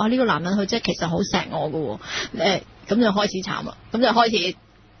喎，啊呢個男人佢真係其實好錫我㗎，咁就開始慘啦，咁就開始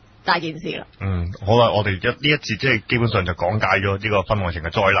大件事啦。好啦，我哋呢一節即係基本上就講解咗呢個婚外情嘅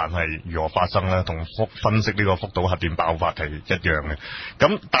災難係如何發生啦，同分析呢個福島核電爆發係一樣嘅。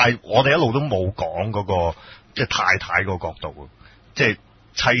咁但係我哋一路都冇講嗰個即係太太個角度，即係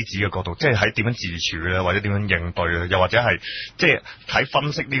妻子嘅角度，即係喺點樣自處咧，或者點樣應對咧，又或者係即係睇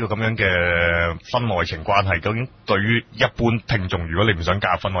分析呢個咁樣嘅婚外情關係，究竟對於一般聽眾，如果你唔想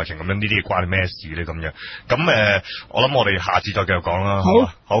加入婚外情咁樣，呢啲嘢關你咩事咧？咁樣咁我諗我哋下次再繼續講啦。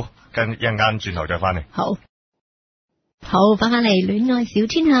好，跟一陣間轉頭再翻嚟。好，翻嚟戀愛小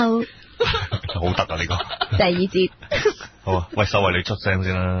天后。好得啊呢個第二節。好啊，喂，秀慧你出聲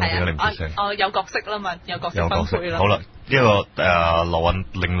先啦，點解你唔出聲？我有角色啦嘛，有角色分配啦。好啦，呢個羅韻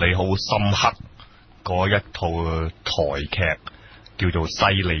令你好深刻嗰一套台劇叫做《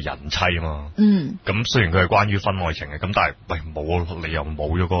犀利人妻》啊嘛。咁雖然佢係關於婚外情嘅，咁但係喂冇你又冇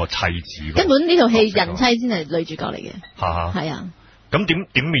咗嗰個妻子。根本呢套戲人妻先係女主角嚟嘅。係啊。咁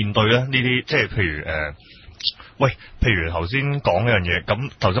點面對咧？呢啲即係譬如譬如頭先講一樣嘢，咁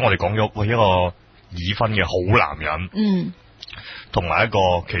頭先我哋講咗，一個已婚嘅好男人，同埋一個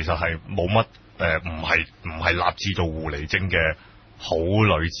其實係冇乜唔係立志做狐狸精嘅好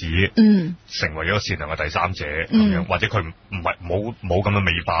女子，成為咗善良嘅第三者咁樣，或者佢唔係冇咁嘅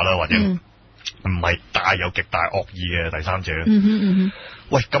美化啦，或者唔係帶有極大惡意嘅第三者。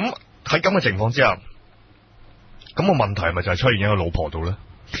喂，咁喺咁嘅情況之下，咁個問題係咪就係出現喺個老婆度咧？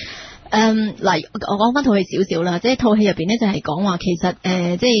嗱，我講翻套戲少少啦，即係套戲入邊咧就係講話，其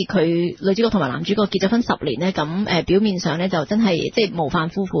實即係佢女主角同埋男主角結咗婚10年咧，咁表面上咧就真係即係模範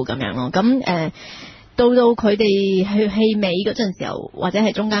夫婦咁樣咯。咁到佢哋去戲尾嗰陣時候，或者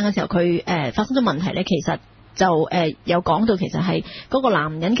係中間嘅時候，佢發生咗問題咧，其實就有講到，其實係嗰個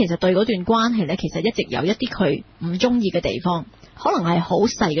男人其實對嗰段關係咧，其實一直有一啲佢唔中意嘅地方，可能係好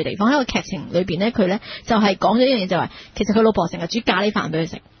細嘅地方。喺個劇情裏邊咧，佢咧就係講咗一樣嘢，就係其實佢老婆成日煮咖喱飯俾佢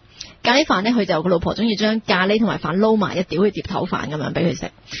食。咖喱飯咧，佢就個老婆中意將咖喱同埋飯撈埋一碟，好似碟頭飯咁樣俾佢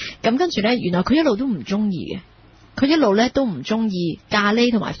食。咁跟住咧，原來佢一路都唔中意嘅，佢一路咧都唔中意咖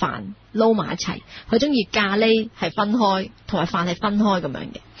喱同埋飯撈埋一齊，佢中意咖喱係分開，同埋飯係分開咁樣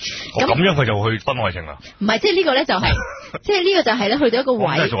嘅。咁樣佢就去婚外情啦？唔係，即係呢個咧就係，即係呢個就係咧去到一個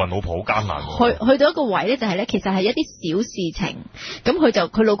位，即係做人老婆好艱難。去到一個位咧，就係咧，其實係一啲小事情，咁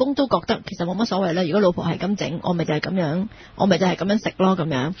佢老公都覺得其實冇乜所謂啦。如果老婆係咁整，我咪就係咁樣，我咪就係咁樣食咯咁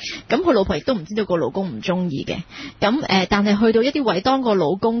樣。咁佢老婆亦都唔知道個老公唔中意嘅。咁但係去到一啲位，當個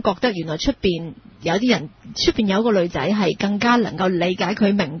老公覺得原來出邊有啲人，出邊有一個女仔係更加能夠理解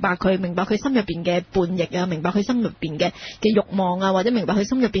佢，明白佢心入邊嘅叛逆啊，明白佢心入邊嘅慾望啊，或者明白佢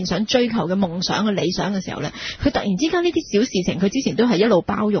心入邊想追求嘅夢想嘅理想嘅時候呢，佢突然之間呢啲小事情，佢之前都係一路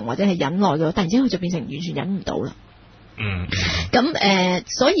包容或者係忍耐嘅，突然之間佢就變成完全忍唔到啦。咁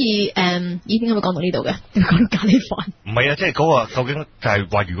所以點解會講到呢度嘅？講咖喱飯？唔係啊，即係嗰個究竟就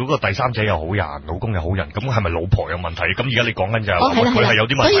係話，如果個第三者又好人，老公又好人，咁係咪老婆有問題？咁而家你講緊就係佢係有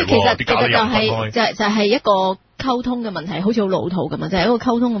啲問題。所以其實就係一個溝通嘅問題，好似好老土咁啊！就係一個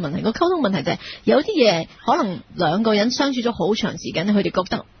溝通嘅問題。個溝通問題就係有啲嘢可能兩個人相處咗好長時間，佢哋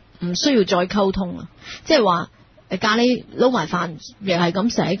覺得唔需要再溝通啊，即係話。咖喱撈埋飯又係咁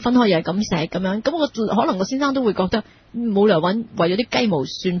食，分開又係咁食咁樣，咁可能個先生都會覺得冇理由為咗啲雞毛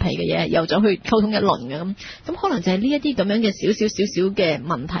蒜皮嘅嘢又走去溝通一輪嘅咁可能就係呢一啲咁樣嘅少少嘅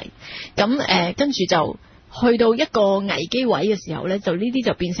問題，咁跟住就去到一個危機位嘅時候呢，就呢啲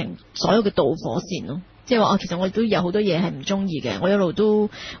就變成所有嘅導火線咯。即係話其實我都有好多嘢係唔中意嘅，我一路都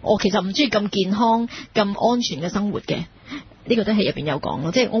我其實唔中意咁健康咁安全嘅生活嘅。呢個都係入邊有講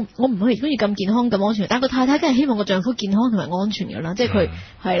咯，即係我唔可以中意咁健康咁安全，但係個太太梗係希望個丈夫健康同埋安全噶啦，即係佢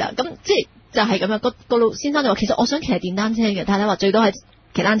係啦，咁即係就係咁樣。個老先生就話其實我想騎電單車嘅，太太話最多係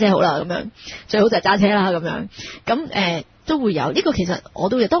騎單車好啦，咁樣最好就係揸車啦咁樣。咁都會有呢個，其實我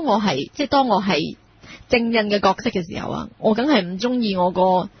都會。當我係正印嘅角色嘅時候啊，我梗係唔中意我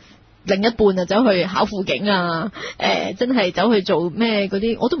個另一半啊走去考輔警啊，真係走去做咩嗰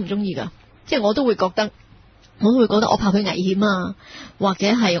啲我都唔中意噶，即係我都會覺得我怕佢危險啊，或者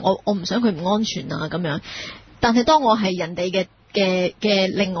係我唔想佢唔安全啊咁樣。但係當我係人哋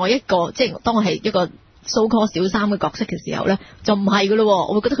嘅另外一個，即係當我係一個 so call 小三嘅角色嘅時候咧，就唔係噶咯，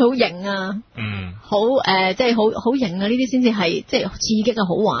我會覺得佢好型啊，好即係好型啊，呢啲先至係即係刺激啊，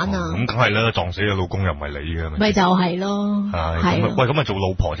好玩啊。咁梗係啦，撞死個老公又唔係你嘅，咪就係咯。係喂，咁啊做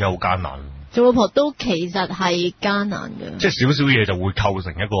老婆真係好艱難。做老婆都其實係艱難嘅，即係少少嘢就會構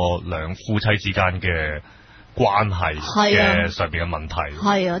成一個兩夫妻之間嘅關係嘅上邊嘅問題。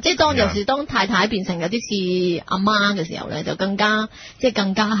係啊，即係尤其是當太太變成有啲似阿媽嘅時候咧，就更加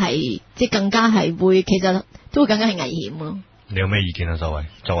係會，其實都會更加係危險咯。你有咩意見啊？作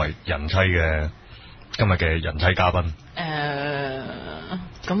為人妻嘅今日嘅人妻嘉賓，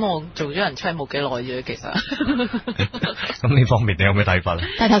咁我做咗人妻冇幾耐啫，其實。咁呢方面你有咩睇法咧？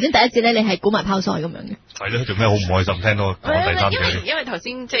但係頭先第一節咧，你係估埋拋腮咁樣嘅。係咯，做咩好唔開心？聽到講第三者。因為頭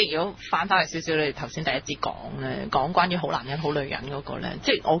先即係如果翻返去少少，你頭先第一節講咧，講關於好男人好女人嗰個咧，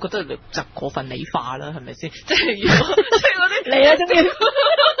即係我覺得你就過分美化啦，係咪先？即係如果即係嗰啲你啊，真係。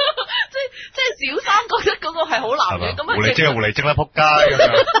即係小三覺得嗰個係好男人咁啊，狐狸精係狐狸精啦，撲街咁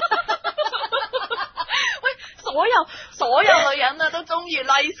樣。所有女人啊都中意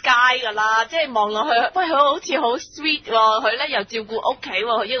nice guy 噶啦，即係望落去，喂佢好似好 sweet 喎，佢咧又照顧屋企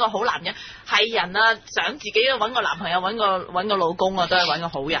喎，佢一個好男人，係人啊，想自己揾個男朋友揾個老公啊，都係揾個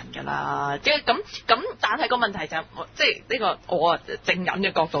好人噶啦，即係咁，但係個問題就係，即係呢個我正人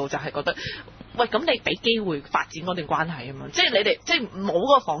嘅角度就係覺得，喂咁你俾機會發展嗰段關係啊嘛，即係你哋即係冇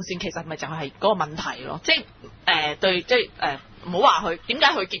嗰個防線，其實咪就係嗰個問題咯，即係對，即係唔好話佢點解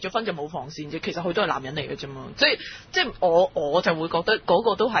佢結咗婚就冇防線啫，其實佢都係男人嚟嘅啫嘛，即係我就會覺得嗰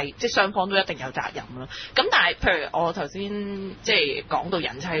個都係即係雙方都一定有責任咯。咁但係譬如我頭先即係講到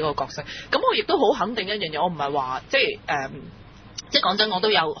人妻嗰個角色，咁我亦都好肯定一樣嘢，我唔係話即係即係講真，我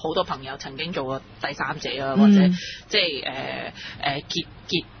都有好多朋友曾經做過第三者啊，或者即係結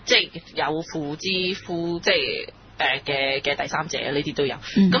即係有婦之夫，即係嘅第三者呢啲都有。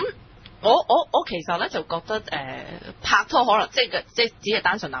咁我其實咧就覺得拍拖可能即係只係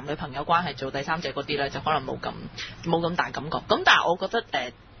單純男女朋友關係做第三者嗰啲咧，就可能冇咁大感覺。咁但係我覺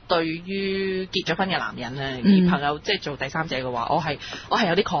得對於結咗婚嘅男人咧，而朋友即係做第三者嘅話，我係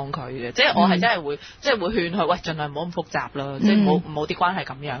有啲抗拒嘅，即係我係真係會即係會勸佢，喂，盡量唔好咁複雜啦，即係冇啲關係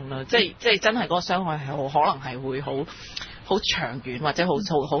咁樣啦，即係真係嗰個傷害係可能係會好長遠或者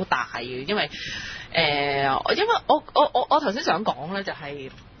好大嘅，因為我頭先想講咧就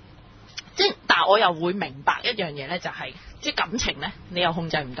係。即係，但係我又會明白一樣嘢咧，就係即係感情咧，你又控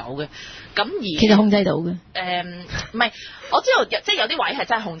制唔到嘅。咁而其實控制到嘅。唔係，我知道即係有啲位係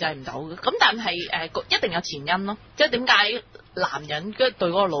真係控制唔到嘅。咁但係一定有前因咯。即係點解男人對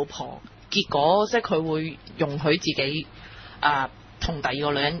嗰個老婆，結果即係佢會容許自己同第二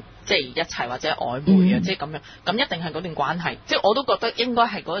個女人即係一齊或者曖昧啊，即係咁樣，咁一定係嗰段關係，即係我都覺得應該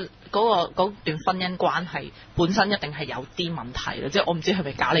係嗰段婚姻關係本身一定係有啲問題啦，即係我唔知係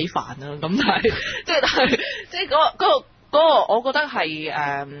咪咖喱飯啦，咁但係即係嗰個，我覺得係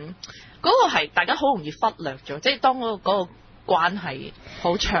嗰個係大家好容易忽略咗，即係當嗰個關係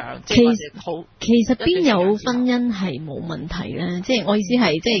好長，即係或者好，其實邊有婚姻係冇問題咧？即係我意思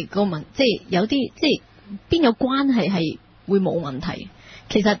係，即係個問，即係有啲，即係邊有關係係會冇問題？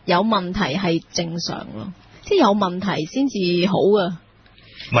其實有問題係正常咯，即係有問題先至好啊。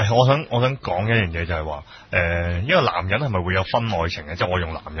唔係，我想講一樣嘢就係話，一個男人係咪會有婚外情嘅？即係我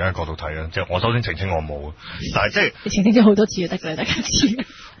用男人嘅角度睇啦，即係我首先澄清我冇，但係即係你澄清咗好多次就得㗎，大家知。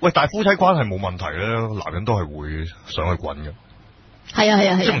喂，但係夫妻關係冇問題咧，男人都係會想去滾嘅。係啊，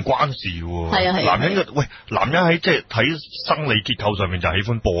即係唔關事喎。係啊，男人嘅男人喺即係睇生理結構上面就喜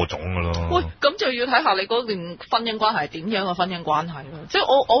歡播種㗎咯。喂，咁就要睇下你嗰段婚姻關係係點樣嘅婚姻關係咯。即係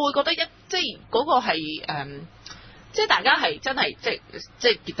我會覺得即係嗰個係即係大家係真係即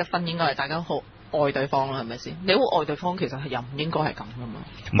係結得婚應該係大家好愛對方啦，係咪先？你好愛對方其實係又唔應該係咁噶嘛。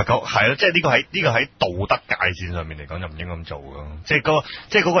唔係咁係咯，即係呢個喺道德界線上面嚟講就唔應該咁做咯。即係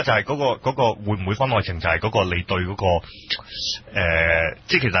嗰個就係嗰個會唔會婚外情就係嗰個你對嗰個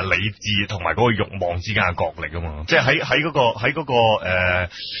即係其實理智同埋嗰個慾望之間嘅角力啊嘛。即係喺嗰個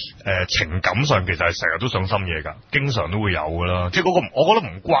情感上其實係成日都上心嘢㗎，經常都會有㗎啦。即係嗰個我覺得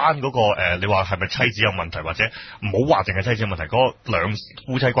唔關嗰個你話係咪妻子有問題，或者唔好話淨係妻子有問題，嗰兩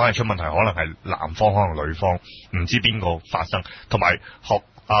夫妻關係出問題，可能係男方可能女方唔知邊個發生，同埋學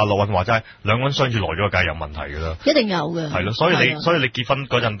阿羅韻話齋，兩個人相處耐咗梗係有問題㗎啦，一定有嘅。係咯，所以你結婚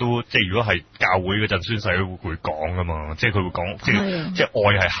嗰陣都即係如果係教會嗰陣宣誓會講㗎嘛，即係佢會講即係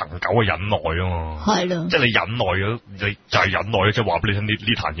愛係恆久嘅忍耐啊嘛，係咯，即係你忍耐咗，你就係忍耐，即係話俾你聽呢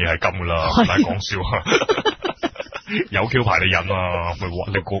壇嘢係咁㗎啦，唔係講笑啊。有 Q 牌你忍啊，咪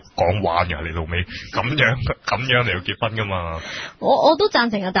你講玩嘅你老尾咁樣嚟要結婚噶嘛？我都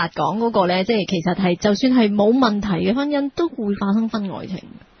贊成阿達講嗰個咧，即係其實係就算係冇問題嘅婚姻都會發生婚外情，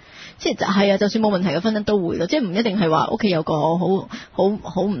即係係啊，就算冇問題嘅婚姻都會咯，即係唔一定係話屋企有個好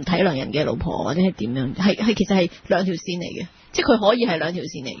唔體諒人嘅老婆或者係點樣，係其實係兩條線嚟嘅，即係佢可以係兩條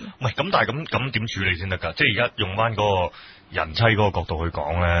線嚟嘅。唔係咁，但係咁點處理先得㗎？即係而家用翻嗰個人妻嗰個角度去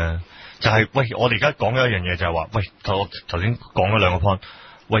講咧。就係喂，我哋而家講咗一樣嘢就係話，喂，我頭先講咗兩個 point，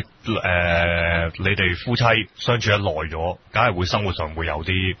喂，你哋夫妻相處得耐咗，梗係會生活上會有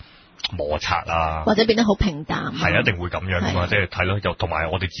啲摩擦啊，或者變得好平淡，係一定會咁樣噶嘛，即係睇咯，又同埋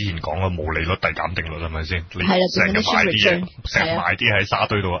我哋之前講嘅毛利率遞減定律係咪先？你成日買啲嘢，成日買啲喺沙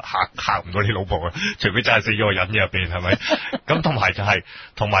堆度嚇唔到你老婆啊，除非真係死咗個人入邊係咪？咁同埋就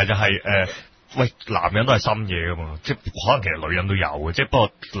係喂，男人都係深夜噶嘛，即係可能其實女人都有嘅，即係不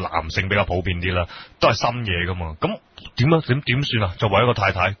過男性比較普遍啲啦，都係深夜噶嘛。咁點算啊？作為一個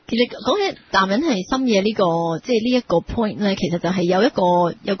太太，其實講起男人係深夜呢個即係呢一個 point 咧，其實就係有一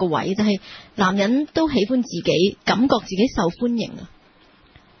個位，就係男人都喜歡自己，感覺自己受歡迎啊。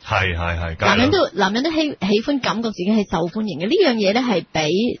係，男人都喜歡感覺自己係受歡迎嘅，呢樣嘢咧係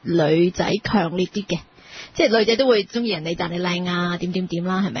比女仔強烈啲嘅。即係女仔都會中意人哋讚你靚啊，點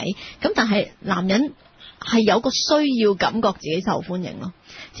啦，係咪？咁但係男人係有個需要感覺自己受歡迎咯，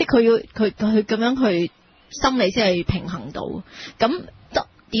即係佢咁樣去心理先係平衡到。咁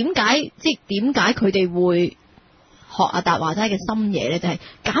點解佢哋會學阿達話齋嘅深夜咧？就係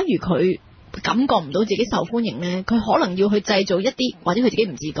假如佢感覺唔到自己受歡迎咧，佢可能要去製造一啲，或者佢自己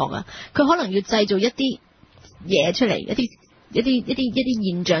唔自覺啊，佢可能要製造一啲嘢出嚟，一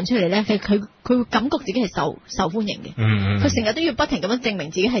啲現象出嚟咧，佢會感覺自己係受歡迎嘅。佢成日都要不停咁樣證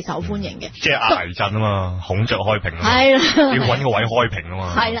明自己係受歡迎嘅。即係壓力陣啊嘛，孔雀開屏啊嘛，係啦，要搵個位開屏啊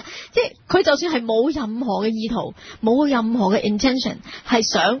嘛。係啦，即係佢就算係冇任何嘅意圖，冇任何嘅 intention， 係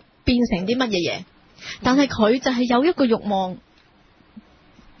想變成啲乜嘢嘢，但係佢就係有一個慾望，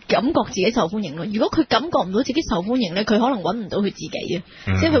感覺自己受歡迎咯。如果佢感覺唔到自己受歡迎咧，佢可能揾唔到佢自己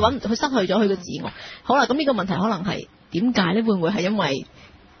啊，即係佢失去咗佢嘅自我。好啦，咁呢個問題可能係點解咧？會唔會係因為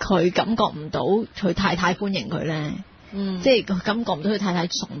佢感覺唔到佢太太歡迎佢咧？即係佢感覺唔到佢太太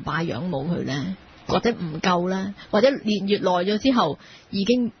崇拜仰慕佢咧，或者唔夠咧，或者年月耐咗之後已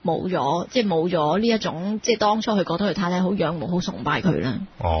經冇咗，即係冇咗呢一種，即係當初佢覺得佢太太好仰慕、好崇拜佢咧。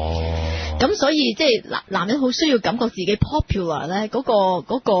咁所以即係男人好需要感覺自己 popular 咧，嗰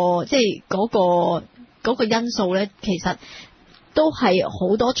個即係嗰個因素咧，其實都係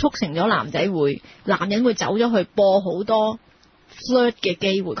好多促成咗男人會走咗去播好多 flirt 嘅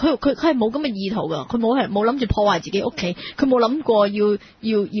機會。佢係冇咁嘅意圖噶，佢冇諗住破壞自己屋企，佢冇諗過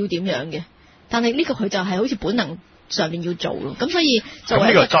要點樣嘅。但係呢個佢就係好似本能上面要做咯。咁所以咁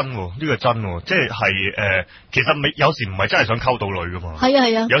呢個真喎，即係其實有時唔係真係想溝到女噶嘛。係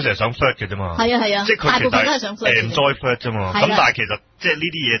啊，有時係想 flirt 嘅啫嘛。係啊，即係佢大部分都係想 flirt enjoy flirt 啫嘛。咁但係其實即係呢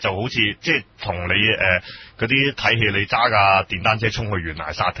啲嘢就好似即係同你嗰啲睇戲你揸架電單車衝去懸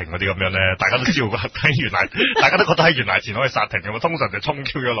崖剎停嗰啲咁樣咧，大家都知道喺懸崖，大家都覺得喺懸崖前可以剎停嘅嘛，通常就衝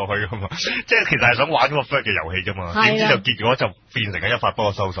Q 咗落去噶嘛，即係其實係想玩嗰個 flirt 嘅遊戲啫嘛，點知就結果就變成一發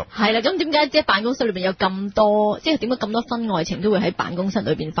波收拾。係啦，咁點解即係辦公室裏邊有咁多，即係點解咁多婚外情都會喺辦公室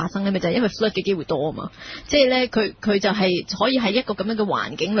裏邊發生咧？咪就係因為 flirt 嘅機會多啊嘛，即係咧佢就係可以喺一個咁樣嘅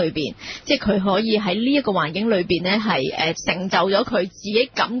環境裏邊，即係佢可以喺呢一個環境裏邊咧係成就咗佢自己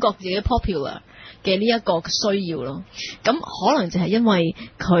感覺自己 popular嘅呢一個需要咯。咁可能就係因為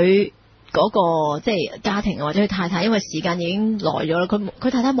佢嗰個即係家庭或者佢太太，因為時間已經耐咗啦，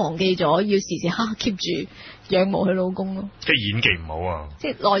佢太太忘記咗要時時刻刻 keep 住仰慕佢老公咯。即係演技唔好啊！即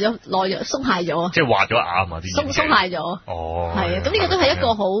係耐咗鬆懈咗，即係畫咗眼嘛啲鬆懈咗。哦，係啊，咁呢個都係一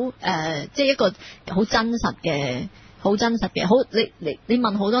個好即係一個好真實嘅。好真實嘅，好你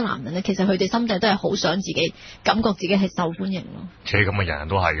問好多男人咧，其實佢哋心底都係好想自己感覺自己係受歡迎咯。咁啊，人人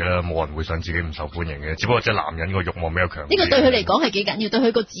都係噶啦，冇人會想自己唔受歡迎嘅，只不過即係男人個慾望比較強。呢個對佢嚟講係幾緊要，對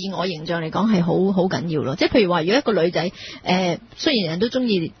佢個自我形象嚟講係好緊要咯。即係譬如話，如果一個女仔雖然人都中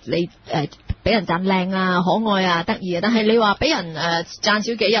意你俾人讚靚啊、可愛啊、得意啊，但係你話俾人讚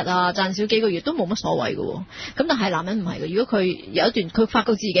少幾日啊、讚少幾個月都冇乜所謂嘅。咁但係男人唔係嘅，如果佢有一段佢發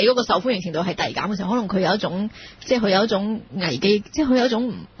覺自己嗰個受歡迎程度係遞減嘅時候，可能佢有一種即係佢有一種危機，即係佢有一種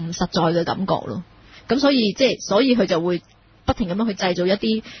唔實在嘅感覺咯。咁所以佢就會不停咁樣去製造一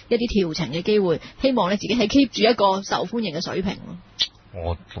啲調情嘅機會，希望你自己係 keep 住一個受歡迎嘅水平咯。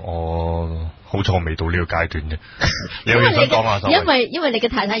我好彩我未到呢個階段啫。你有嘢想講啊？因為你嘅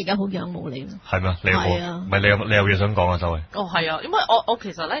太太而家好仰慕你。係咩？你有冇？唔係你有嘢想講啊？周偉。哦，係啊，因為我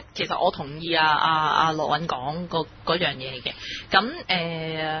其實我同意阿羅韻講嗰樣嘢嘅。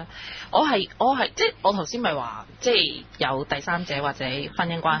咁我係即係我頭先咪話，即係有第三者或者婚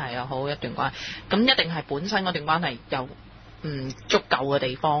姻關係又好，一段關係，咁一定係本身嗰段關係有唔足夠嘅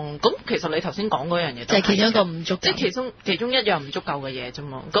地方。咁其實你頭先講嗰樣嘢就係其中一個唔足夠，即係其中一樣唔足夠嘅嘢啫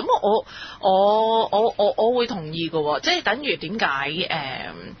嘛。咁我會同意嘅，即係等於點解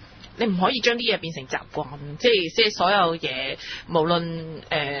你唔可以將啲嘢變成習慣，即係所有嘢無論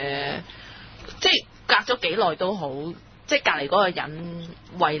即係隔咗幾耐都好。即係隔離嗰個人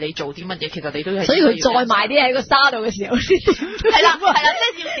為你做啲乜嘢，其實你都係。所以佢再買啲喺個沙度嘅時候，係啦，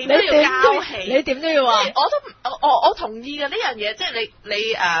即係點都要交起，你點都要話。我同意嘅呢樣嘢，即係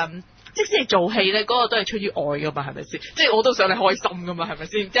你即使係做戲咧，嗰個都係出於愛噶嘛，係咪先？即係我都想你開心噶嘛，係咪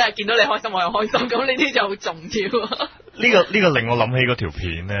先？即係見到你開心，我又開心，咁呢啲就好重要。呢個令我諗起嗰條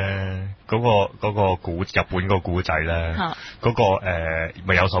片咧，嗰個日本個古仔咧，嗰個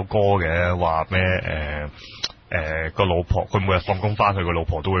咪有首歌嘅，話咩個老婆佢每日放工翻去，個老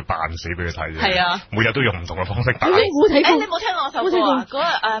婆都會扮死俾佢睇嘅。係啊，每日都用唔同嘅方式扮。冇睇過。你冇聽我首歌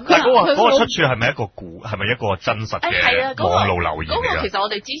啊？嗰個出處係咪一個真實嘅網路留言嚟㗎？嗰個其實我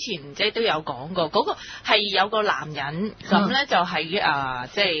哋之前即係都有講過，嗰個係有個男人咁咧，就喺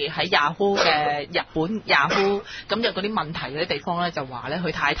即係喺 Yahoo 嘅日本 Yahoo 咁有嗰啲問題嗰啲地方咧，就話咧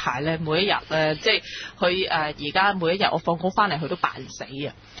佢太太咧每一日咧，即係佢而家每一日我放工翻嚟佢都扮死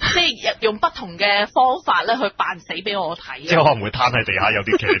啊！即係用不同嘅方法咧去扮死俾我睇，即係可能會攤喺地下有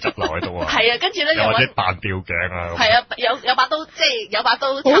啲茄汁留喺度啊。係啊，跟住咧又或者扮吊頸啊。係啊，有把刀，即係有把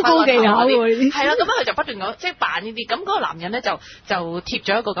刀。好高技巧喎！係啦，咁樣佢就不斷講，即係扮呢啲。咁嗰個男人咧就貼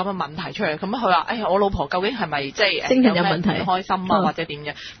咗一個咁嘅問題出嚟。咁佢話：我老婆究竟係咪即係精神有問題、唔開心啊，或者點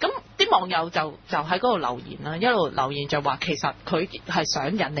樣？咁啲網友就喺嗰度留言啦，一路留言就話其實佢係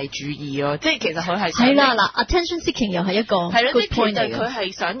想引你注意咯，即係其實佢係係啦嗱 ，attention seeking 又係一個係啦， good point 嚟嘅。佢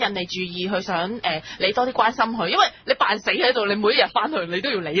係想引你注意，佢想你多啲關心佢，因為你扮死喺度，你每一日翻去你都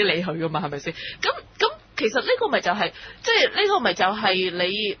要理一理佢噶嘛，係咪先？咁其實呢個咪就係，即係呢個咪就係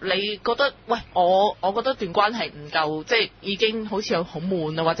你覺得，喂，我覺得段關係唔夠，即係已經好似好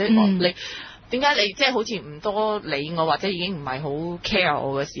悶啊，或者你點解你即係好似唔多理我，或者已經唔係好 care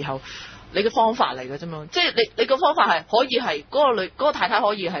我嘅時候，你嘅方法嚟嘅啫嘛，即係你個方法係可以係嗰個太太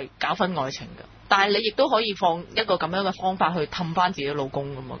可以係搞婚外情嘅。但係你亦都可以放一個咁樣嘅方法去氹翻自己老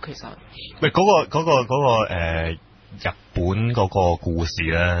公噶嘛，其實。喂，嗰個日本嗰個故事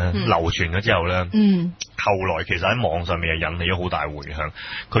咧，流傳咗之後咧，後來其實喺網上面係引起咗好大迴響。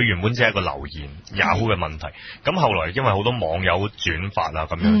佢原本只係一個留言 Yahoo 嘅問題，咁後來因為好多網友轉發啊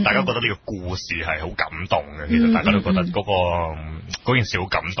咁樣，大家覺得呢個故事係好感動嘅，其實大家都覺得嗰件事好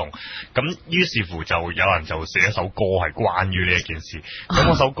感動。咁於是乎就有人就寫一首歌係關於呢一件事。咁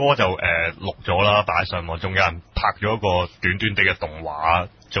嗰首歌就錄咗啦，擺上網，仲有人拍咗一個短短地嘅動畫。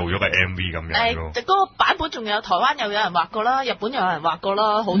做咗個 MV 咁樣咯。嗰個版本仲有台灣又有人畫過啦，日本又有人畫過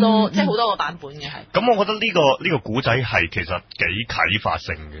啦，好多即係好多個版本嘅係。咁我覺得呢個古仔係其實幾啟發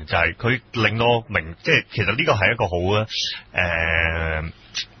性嘅，就係佢令我明，即係其實呢個係一個好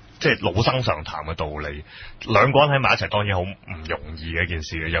即係老生常談嘅道理。兩個人喺埋一齊當然好唔容易嘅一件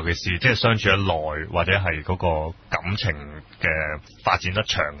事嘅，尤其是即係相處得耐或者係嗰個感情嘅發展得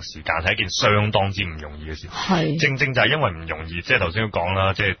長時間，係一件相當之唔容易嘅事。係正正就係因為唔容易，即係頭先都講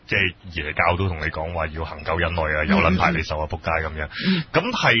啦，即係耶教都同你講話要恆久忍耐啊，有撚排你受啊，仆街咁樣。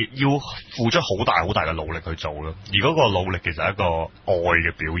咁係要付出好大好大嘅努力去做咯，而嗰個努力其實係一個愛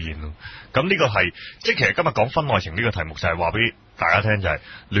嘅表現咯。咁呢個係即係其實今日講婚外情呢個題目就係話俾大家聽，就係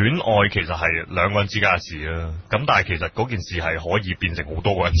戀愛其實係兩個人之間嘅事啦。咁但係其實嗰件事係可以變成好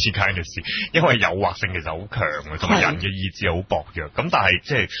多個人之間嘅事，因為誘惑性其實好強嘅，同埋人嘅意志好薄弱。咁但係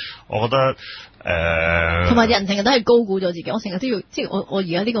即係我覺得同埋人成日都係高估咗自己。我成日都要即係我而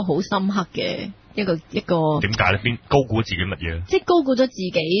家呢個好深刻嘅一個點解咧？邊高估自己乜嘢？即係高估咗自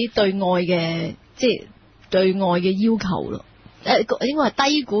己對愛嘅即係對愛嘅要求咯。應該係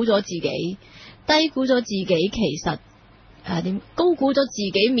低估咗自己，低估咗自己其實。高估咗自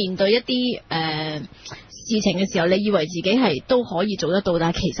己面對一啲事情嘅時候，你以為自己係都可以做得到，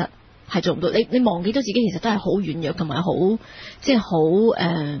但係其實係做唔到。你忘記咗自己其實都係好軟弱，同埋好即係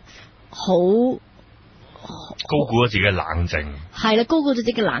好高估咗自己嘅冷靜。係啦，高估咗自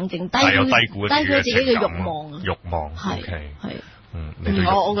己嘅冷靜，低估咗自己嘅慾望。慾望係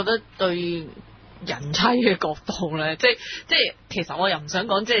我覺得對人妻嘅角度咧，即係其實我又唔想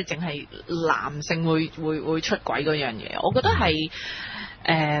講，即係淨係男性會出軌嗰樣嘢，我覺得係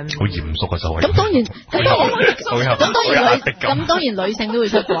好嚴肅嘅就係。咁當然女性都會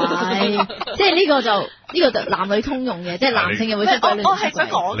出軌，即係呢個就男女通用嘅，即係男性又會出軌。我係想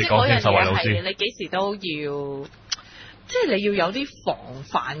講即係嗰樣嘢係你幾時都要。即係你要有啲防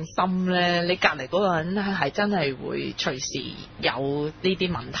範心咧，你隔離嗰個人係真係會隨時有呢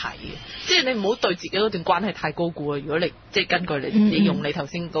啲問題嘅。即係你唔好對自己嗰段關係太高估啊！如果你即係根據你用你頭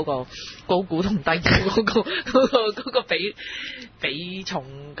先嗰個高估同低估嗰個比重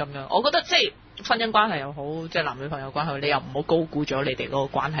咁樣，我覺得即係婚姻關係又好，即係男女朋友關係，你又唔好高估咗你哋嗰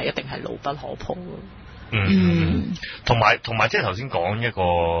個關係一定係牢不可破咯。同埋即係頭先講一個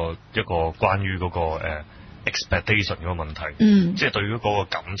關於嗰個expectation 嗰個問題，即係對於嗰個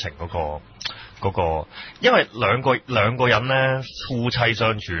感情嗰個，因為兩個人咧夫妻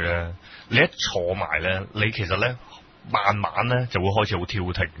相處咧，你一坐埋咧，你其實咧慢慢咧就會開始好挑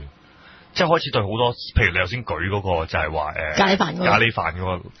剔嘅，即係開始對好多，譬如你頭先舉嗰個就係話咖喱飯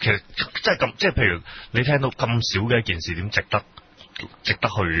嗰個，其實即係咁，即係譬如你聽到咁少嘅一件事，點值得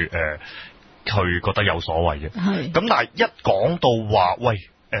去覺得有所謂嘅？係。咁但係一講到話，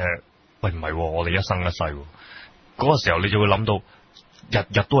喂唔係，我哋一生一世喎，嗰個時候你就會諗到，日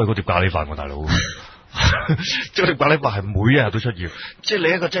日都係嗰碟咖喱飯喎，大佬。即係碟咖喱飯係每一日都出現，即係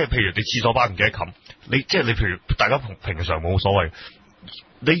你一個即係譬如你廁所板唔記得冚，你即係你譬如大家平常冇所謂，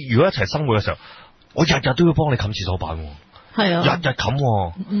你如果一齊生活嘅時候，我日日都要幫你冚廁所板喎。係啊，日日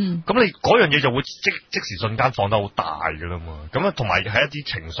冚，咁你嗰樣嘢就會即時瞬間放得好大噶啦嘛，咁啊同埋喺一啲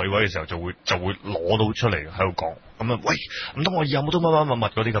情緒位嘅時候就會攞到出嚟喺度講，咁啊喂，唔通我以後冇得乜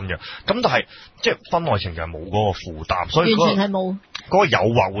嗰啲咁樣，咁但係即係婚外情就係冇嗰個負擔，所以完全係冇嗰個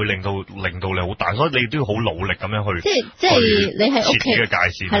誘惑會令到你好大，所以你都要好努力咁樣去即係你喺屋企嘅界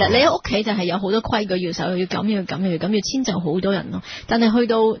線係啦，你喺屋企就係有好多規矩要守，要咁要遷就好多人咯，但係去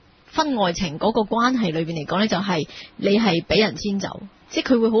到婚外情嗰個關係裏邊嚟講咧，就係你係俾人遷就，即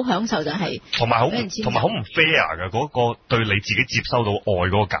係佢會好享受就係同埋好唔 fair 嘅嗰個對你自己接收到愛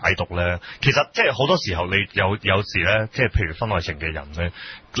嗰個解讀咧，其實即係好多時候你有時咧，即係譬如婚外情嘅人咧，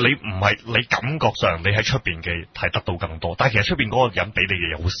你唔係你感覺上你喺出邊嘅係得到更多，但係其實出邊嗰個人俾你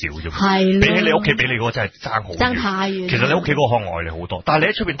嘅嘢好少啫嘛，比起你屋企俾你嗰個真係爭太遠。其實你屋企嗰個可能愛你好多，但係你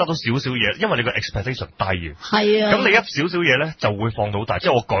喺出邊得到少少嘢，因為你個 expectation 低嘅。係啊。咁你一少少嘢咧就會放到大，即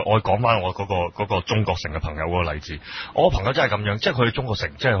係我講翻我嗰個中國城嘅朋友嗰個例子，我朋友真係咁樣，即係佢去中國城，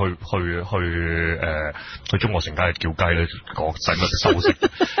即係去中國城梗係叫雞咧，講使乜收息，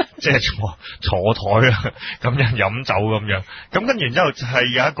即係坐台啊，咁樣飲酒咁樣，咁跟住然之後係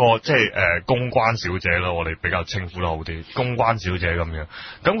有一個即係公關小姐咯，我哋比較稱呼得好啲，公關小姐咁樣，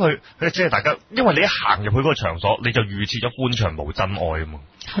咁佢即係大家，因為你一行入去嗰個場所，你就預設咗歡場無真愛啊嘛，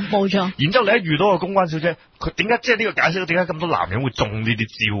冇錯。然之後你一遇到個公關小姐，佢點解即係呢個解釋點解咁多男人會中呢啲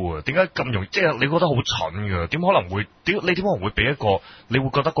招啊？點解咁容易？即係你覺得好蠢㗎？點可能會？你點可能會俾一個？你會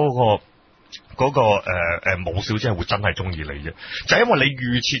覺得嗰個舞小姐係會真係中意你嘅，就係因為你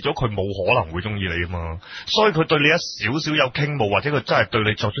預設咗佢冇可能會中意你啊嘛，所以佢對你一少少有傾慕，或者佢真係對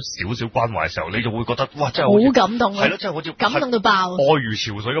你作出少少關懷嘅時候，你就會覺得哇，真係好感動，係咯，真係好似感動到爆，愛如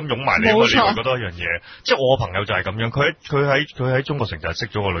潮水咁湧埋你，你會覺得一樣嘢。即係我朋友就係咁樣，佢喺中國城就係識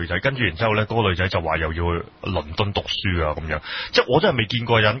咗個女仔，跟住然之後咧，嗰個女仔就話又要去倫敦讀書啊咁樣，即係我真係未見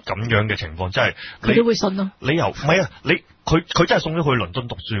過人咁樣嘅情況，即係佢都會信咯。你又唔係啊？佢真係送咗佢去倫敦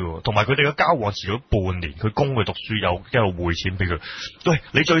讀書喎，同埋佢哋嘅交往遲咗半年，佢供佢讀書有一路匯錢俾佢。喂，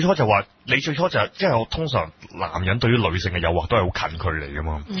你最初就話，即係我通常男人對於女性嘅誘惑都係好近距離噶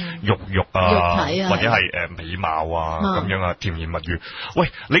嘛，肉啊，或者係美貌啊咁樣啊，甜言蜜語。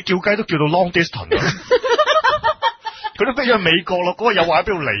喂，你叫雞都叫到 long distance 啊，佢都飛咗去美國咯，嗰個誘惑喺邊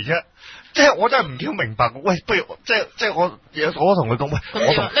度嚟啫？即係我真係唔叫明白，喂，不如即係我同佢講，喂，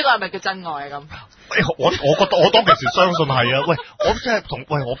我同呢個係咪叫真愛啊咁？我覺得我當其時相信係啊，喂，我真係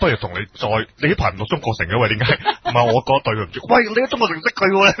我不如同你呢排唔到中國城嘅，喂，點解？唔係我覺得對佢唔住，喂，你喺中國城識佢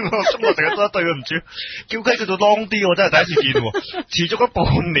喎，中國城都對佢唔住，叫雞叫做 long 啲，我真係第一次見喎，持續咗半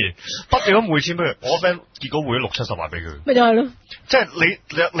年，不斷咁匯錢俾佢，我 friend 結果匯咗60-70萬俾佢，咪就係咯，即係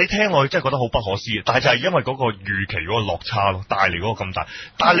你聽落去真係覺得好不可思議，但係就係因為嗰個預期嗰個落差咯，帶嚟嗰個咁大，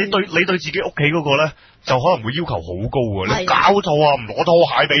但係你對自己屋企嗰個咧，就可能會要求好高喎，你搞錯啊，唔攞拖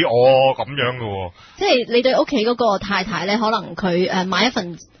鞋俾我咁樣嘅喎。即係你對屋企嗰個太太咧，可能佢買一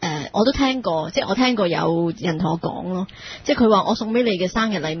份我都聽過，即係我聽過有人同我講咯，即係佢話我送俾你嘅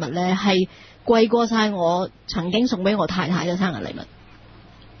生日禮物咧係貴過晒我曾經送俾我太太嘅生日禮物，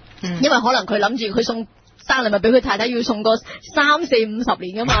因為可能佢諗住佢送生日禮物俾佢太太要送個30、50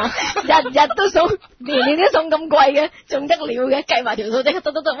年噶嘛，日日都送，年年都送咁貴嘅，仲得了嘅，計埋條數即刻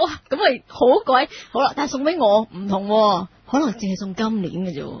得，哇，咁咪好貴，好啦，但係送俾我唔同，可能淨係送今年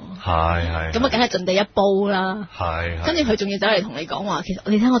嘅啫，係，咁啊，梗係盡地一煲啦，係，跟住佢仲要走嚟同你講話，其實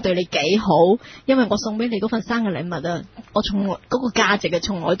你睇我對你幾好，因為我送俾你嗰份生日禮物啊，我從來嗰個價值嘅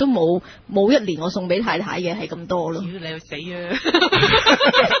從來都冇一年我送俾太太嘅係咁多咯，你去死啊！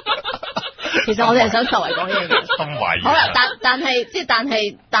其實我哋係想作為講呢樣嘢，好啦，但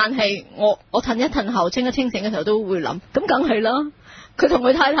係我褪一褪後清一清醒嘅時候都會諗，咁梗係啦，佢同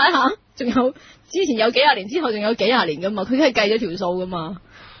佢太太仲有之前有幾廿年，之後仲有幾廿年噶嘛，佢係計咗條數噶嘛，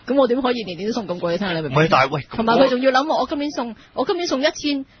咁我點可以年年都送咁貴嘅生日禮物？唔係，但係喂，同埋佢仲要諗我今年送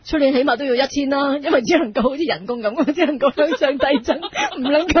1000，出年起碼都要1000啦，因為只能夠好似人工咁，只能夠向上遞增，唔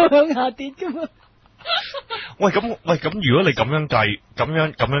能夠向下跌噶嘛。喂，咁如果你咁樣計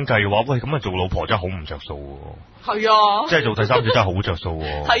嘅話，喂，咁啊做老婆真係好唔着數喎。係啊，即係做第三者真係好着數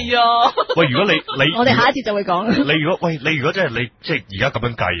喎。係啊。喂，如果你我哋下一節就會講。你如果即係而家咁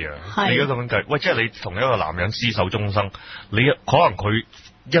樣計啊，你而家咁樣計，喂，即係你同一個男人廝守終生，你可能佢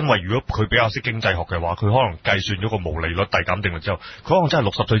因為如果佢比較識經濟學嘅話，佢可能計算咗個毛利率遞減定律之後，佢可能真係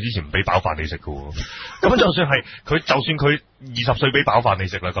60歲之前唔俾飽飯你食㗎喎。咁就算佢20歲俾飽飯你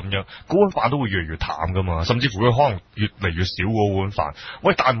食啦咁樣，嗰碗飯都會越嚟越淡噶嘛，甚至乎佢可能越嚟越少嗰碗飯。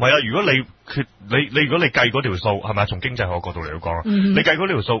喂，但係唔係啊？如果你計嗰條數係咪？從經濟學角度嚟講，你計嗰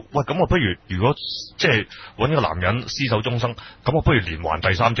條數，喂，咁我不如果即係揾個男人廝守終生，咁我不如連環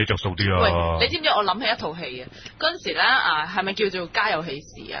第三者着數啲啦。喂，你知唔知我諗起一套戲啊？嗰陣時咧係咪叫做《家有喜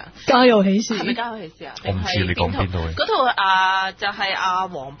事》啊？家有喜事係咪《家有喜事》啊？我唔知你講邊套？嗰套就係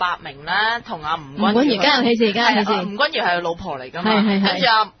黃百鳴咧同阿吳君如。家有喜事，家有喜事。吳君如係老婆嚟㗎嘛？係。跟住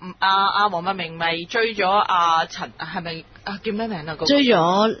阿黃百鳴咪追咗阿陳，係咪叫咩名啊？追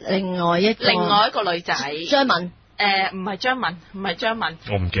咗另外一個女仔張敏。唔係張敏，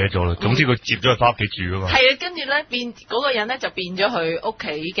我唔記得咗啦。總之佢接咗佢翻屋企住㗎嘛。係啊，跟住咧變嗰個人咧就變咗佢屋企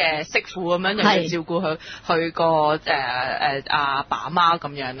嘅媳婦咁樣，就照顧佢個阿爸阿媽咁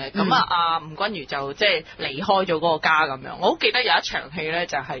樣咧。咁阿吳君如就即係離開咗嗰個家咁樣。我好記得有一場戲咧，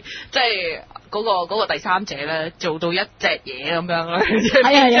就係即係嗰個第三者咧做到一隻嘢咁樣啦。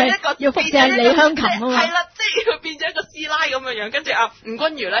係一個要複製李香琴啊嘛。係啦，即係佢變咗一個師奶咁樣樣。跟住阿吳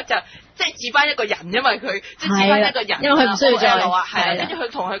君如咧就即係置翻一個人，因為佢即係置翻一個人，因為佢唔需要再係啊，跟住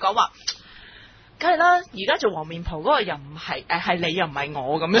佢同佢講話，梗係啦，而家做黃面婆嗰個又唔係係你又唔係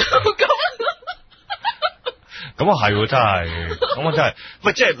我咁樣咁啊係喎，真係，咁啊真係，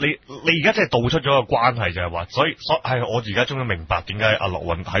喂，即係你而家真係道出咗個關係就係話，所以係我而家終於明白點解阿樂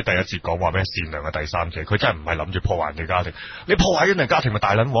韻喺第一節講話咩善良嘅第三者，佢真係唔係諗住破壞人哋家庭，你破壞咗人哋家庭咪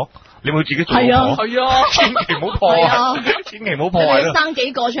大撚鑊，你咪自己做老婆，係啊，千祈唔好破壞，千祈唔好破壞啦，生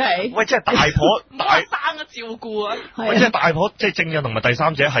幾個出嚟，喂，即係大婆生咗照顧啊，喂，即係大婆，即係正人同埋第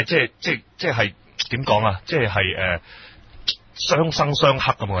三者係即係點講啊，即係相生相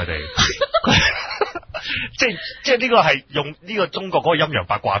克咁佢哋。即係呢個係用呢個中國嗰個陰陽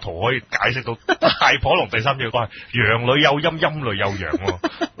八卦圖可以解釋到大婆同第三者嘅關係，陽裏有陰，陰裏有陽喎，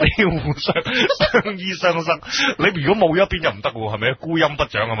你要互相相依相生。你如果冇一邊就唔得喎，係咪？孤陰不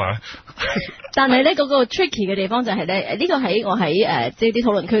長啊嘛。但係咧嗰個 tricky 嘅地方就係咧，呢個喺我喺即係啲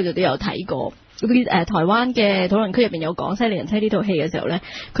討論區度都有睇過，啲台灣嘅討論區入邊有講《犀利人妻》呢套戲嘅時候咧，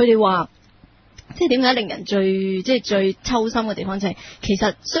佢哋話。即係點解令人最抽心嘅地方就係，其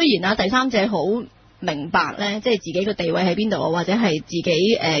實雖然第三者好明白咧，即係自己個地位喺邊度，或者係自己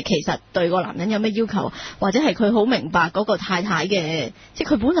其實對個男人有咩要求，或者係佢好明白嗰個太太嘅，即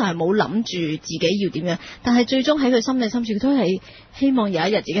係佢本來係冇諗住自己要點樣，但係最終喺佢心理深處，佢都係希望有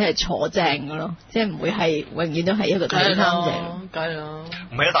一日自己係坐正㗎咯，即係唔會係永遠都係一個第三者。梗係啦，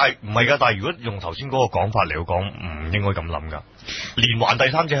唔係啊，但係唔係㗎，但係如果用頭先嗰個講法嚟講，唔應該咁諗㗎。連環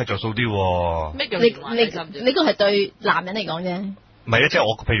第三者係着數啲喎。咩叫連環第三者？呢個係對男人嚟講啫。唔係啊，即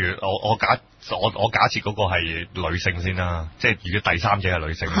係譬如我假設嗰個係女性先啦，即係如果第三者係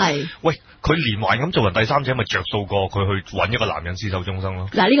女性，係喂佢連環咁做人第三者，咪着數過佢去揾一個男人廝守終生咯。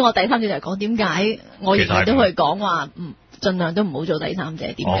嗱，呢個我第三者就係講點解我仍然都去講話，盡量都唔好做第三者。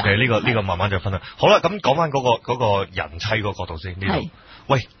點解？OK，呢個慢慢再分享。好啦，咁講翻嗰個人妻嗰個角度先。呢度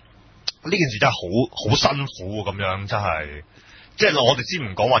喂，呢件事真係好辛苦咁樣，真係。即係我哋先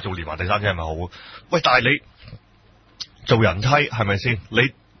唔講話做連環第三者係咪好？喂，但係你做人妻係咪先？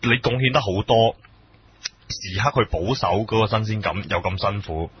你貢獻得好多，時刻去保守嗰個新鮮感，又咁辛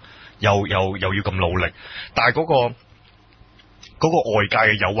苦，又要咁努力，但係嗰個外界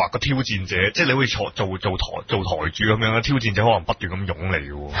嘅誘惑個挑戰者，即係你會做台主咁樣嘅挑戰者，可能不斷咁湧嚟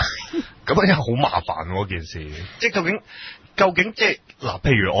嘅，咁樣真係好麻煩嗰件事。即係究竟即係嗱，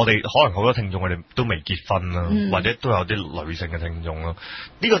譬如我哋可能好多聽眾，我哋都未結婚啦，或者都有啲女性嘅聽眾啦，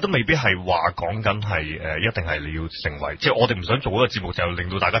呢個都未必係話講緊係一定係你要成為，即係我哋唔想做嗰個節目就令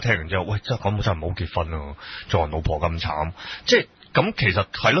到大家聽完之後，喂，真係講真係唔好結婚啊，做人老婆咁慘，即係咁其實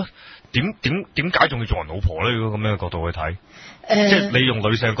係咯，點解仲要做人老婆咧？如果咁樣嘅角度去睇，即係你用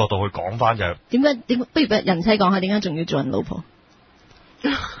女性嘅角度去講翻就係點？不如人妻講下點解仲要做人老婆？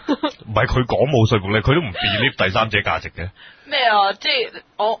唔係佢講冇說服力，佢都唔 believe 第三者價值嘅。咩啊？即係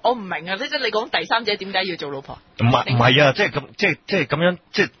我唔明啊！即係你講第三者點解要做老婆？唔係啊！即係咁樣，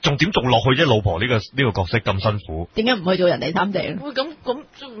即係仲點做落去啫？老婆呢個角色咁辛苦，點解唔去做人第三者咧？喂，咁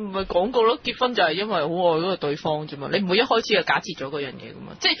唔係講過咯？結婚就係因為好愛嗰個對方啫嘛，你唔會一開始就假設咗嗰樣嘢噶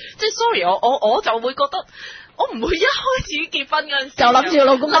嘛？即係 sorry，我就會覺得。我唔會一開始結婚嗰陣時就諗住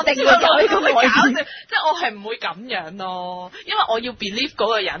老公一定要搞呢個愛情，即係我係唔會咁樣咯，因為我要 believe 嗰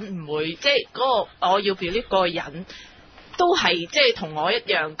個人唔會，即係嗰個我要 believe 嗰個人都係即係同我一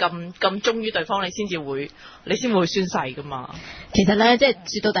樣咁忠於對方，你先會宣誓噶嘛。其實咧，即係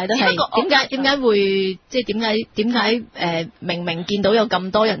說到底都係點解會即係點解明明見到有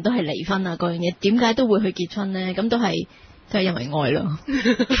咁多人都係離婚啊嗰樣嘢，點解都會去結婚咧？咁都係。就係因為愛咯。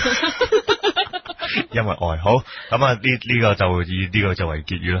因為愛好咁啊，呢個就以呢個作為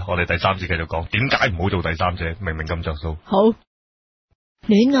結語啦。我哋第三節繼續講，點解唔好做第三者？明明咁着數。好，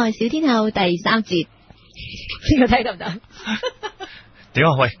戀愛小天后第三節，呢個睇得唔得？點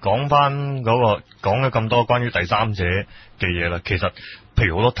啊？喂，講翻嗰個講咗咁多關於第三者嘅嘢啦，其實譬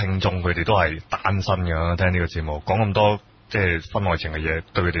如好多聽眾佢哋都係單身㗎，聽呢個節目講咁多即係婚外情嘅嘢，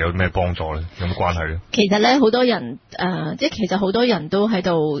對佢哋有咩幫助咧？有咩關係咧？其實咧，好多人即係其實好多人都喺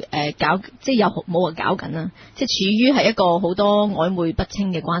度搞，即係有冇話搞緊啦，即係處於係一個好多曖昧不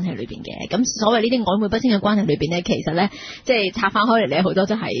清嘅關係裏邊嘅。咁所謂呢啲曖昧不清嘅關係裏邊咧，其實咧即係拆翻開嚟咧，好多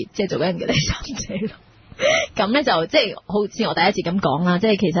都係即係做緊人嘅第三者咯。咁咧就即係好似我第一次咁講啦，即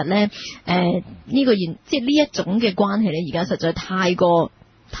係其實咧呢個即係呢一種嘅關係咧，而家實在太過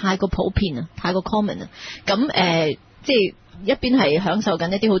普遍啊，太過 common 啊。咁即係一邊係享受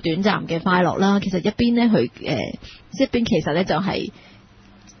緊一啲好短暫嘅快樂啦，其實一邊咧佢一邊其實咧就係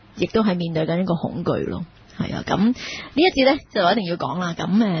亦都係面對緊一個恐懼咯。係啊，咁呢一節咧就一定要講啦。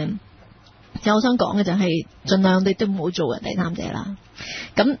咁就我想講嘅就係盡量你都唔好做人第三者啦。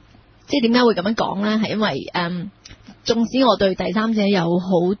咁即係點解會咁樣講咧？係因為縱使我對第三者有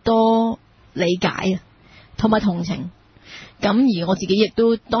好多理解啊，同埋同情，咁而我自己亦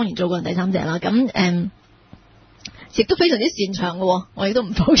都當然做過人第三者啦。咁亦都非常之擅長嘅，我亦都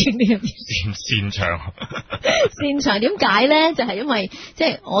唔否認呢樣嘢。擅長擅長點解咧？就係因為即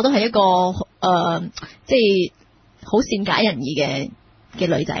係我都係一個即係好善解人意嘅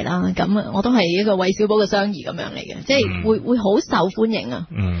女仔啦。咁我都係一個韋小寶嘅雙兒咁樣嚟嘅，即係會好受歡迎啊。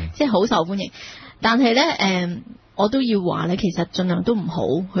即係好受歡迎。但係咧我都要話咧，其實盡量都唔好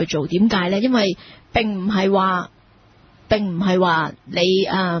去做。點解咧？因為並唔係話你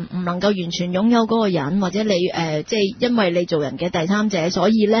唔能夠完全擁有嗰個人，或者你即係因為你做人嘅第三者，所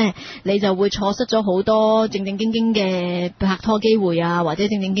以咧你就會錯失咗好多正正經經嘅拍拖機會啊，或者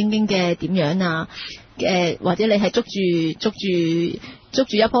正正經經嘅點樣啊，或者你係捉住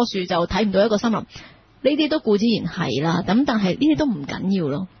一棵樹就睇唔到一個森林，呢啲都固之然係啦。咁但係呢啲都唔緊要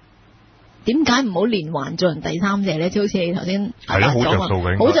咯。點解唔好連環做人第三者咧？即好似你頭先係咯，好着數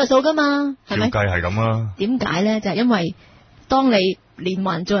嘅，好着數噶嘛，係咪？照計係咁啦。點解咧？就係因為當你連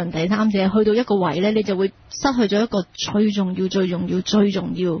環做人第三者，去到一個位咧，你就會失去咗一個最重要、失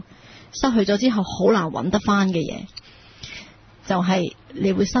去咗之後好難揾得翻嘅嘢，就係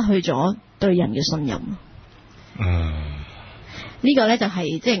你會失去咗對人嘅信任。呢個咧就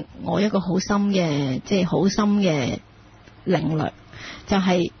係即係我一個好深嘅領略，就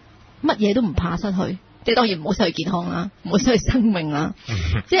係乜嘢都唔怕失去。即係當然唔好失去健康啦，唔好失去生命啦，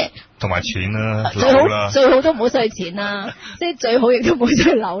即係同埋錢啦，最好都唔好失去錢啦，即係最好亦都唔好失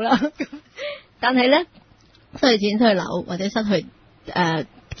去樓啦。但係咧，失去錢、失去樓或者失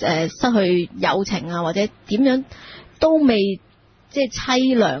去友情啊，或者點樣都未即係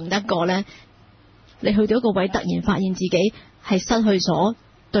凄涼得過咧。你去到一個位，突然發現自己係失去咗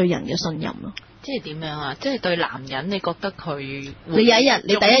對人嘅信任咯。即係點樣啊？即係對男人，你覺得佢你有一日，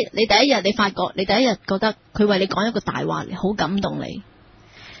你第一日你發覺，你第一日覺得佢為你講一個大話，好感動你。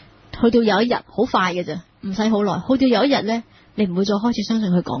去到有一日，好快嘅啫，唔使好耐。去到有一日咧，你唔會再開始相信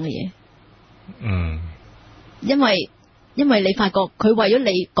佢講嘅嘢。因為你發覺佢為咗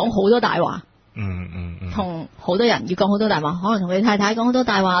你講好多大話。同好多人要講好多大話，可能同佢太太講好多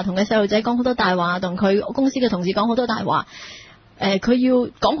大話，同佢細路仔講好多大話，同佢公司嘅同事講好多大話。佢要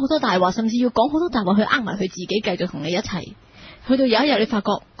講好多大話，甚至要講好多大話去呃埋佢自己，繼續同你一齊。去到有一日，你發覺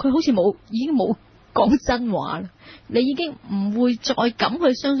佢好似已經冇講真話啦。你已經唔會再敢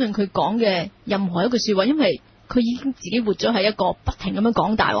去相信佢講嘅任何一句說話，因為佢已經自己活咗喺一個不停咁樣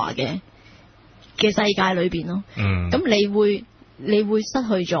講大話嘅世界裏邊咯。咁你會失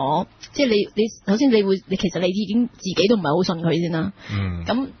去咗，即係你首先你其實你已經自己都唔係好信佢先啦。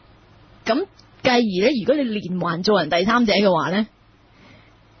咁繼而咧，如果你連環做人第三者嘅話咧，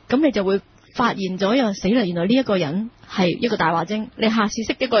咁你就會發現咗又死啦！原來呢一個人係一個大話精。你下次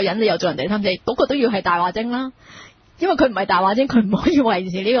識一個人，你又做人第三者，嗰個都要係大話精啦。因為佢唔係大話精，佢唔可以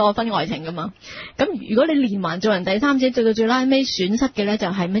維持呢個婚外情噶嘛。咁如果你連環做人第三者，做到最拉尾損失嘅咧，就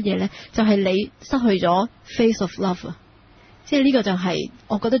係乜嘢咧？就係你失去咗 face of love 啊！即係呢個就係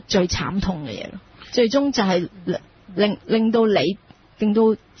我覺得最慘痛嘅嘢咯。最終就係令到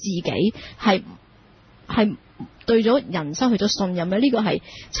自己係對咗人失去咗信任咧，呢個係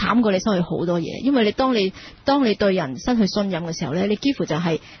慘過你失去好多嘢。因為你當你對人失去信任嘅時候咧，你幾乎就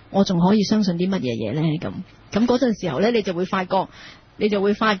係我仲可以相信啲乜嘢嘢咧？咁嗰陣時候咧，你就會發覺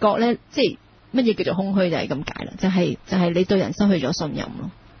咧，即係乜嘢叫做空虛就係咁解啦，就係你對人失去咗信任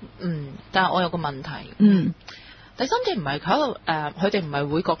咯。但係我有個問題。第三者唔係佢哋唔係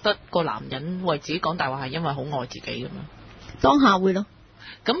會覺得個男人為自己講大話係因為好愛自己嘅咩？當下會咯。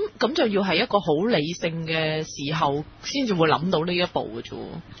咁就要係一個好理性嘅時候，先至會諗到呢一步嘅啫。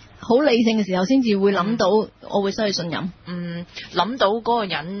好理性嘅時候先至會諗到，我會失去信任。諗到嗰個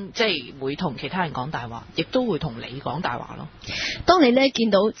人即係會同其他人講大話，亦都會同你講大話咯。當你咧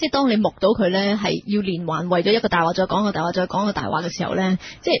見到，即係當你目到佢咧係要連環為咗一個大話再講個大話再講個大話嘅時候咧，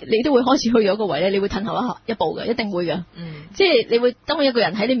即係你都會開始去咗個位咧，你會褪後一步嘅，一定會嘅。即係你會當一個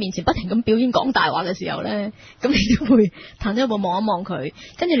人喺你面前不停咁表演講大話嘅時候咧，咁你都會褪咗一步望一望佢，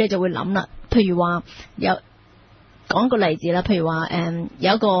跟住你就會諗啦。譬如話講一個例子啦，譬如話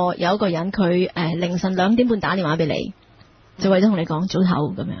有一個人佢凌晨2點半打電話俾你，就為咗同你講早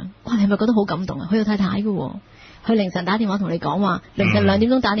唞咁樣。哇，你係咪覺得好感動啊？佢有太太嘅喎，佢凌晨打電話同你講話，凌晨2點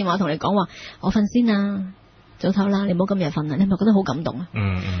鐘打電話同你講話，我瞓先啦，早唞啦，你唔好咁夜瞓啦。你係咪覺得好感動啊？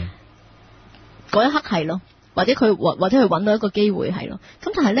嗰一刻係咯，或者佢揾到一個機會係咯。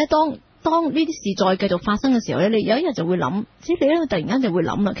咁但係咧，當呢啲事再繼續發生嘅時候咧，你有一日就會諗，即係你咧突然間就會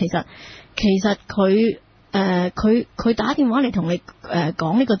諗啦，其實佢打電話嚟同你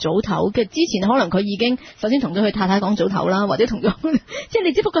講呢個早唞嘅之前，可能佢已經首先同咗佢太太講早唞啦，或者同咗即係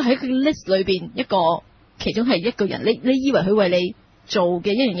你只不過喺個 list 裏邊一個其中係一個人，你以為佢為你做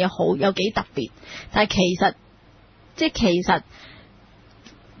嘅一樣嘢好有幾特別，但係其實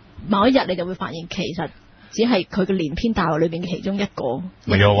某一日你就會發現，其實只係佢嘅連篇大話裏邊嘅其中一個。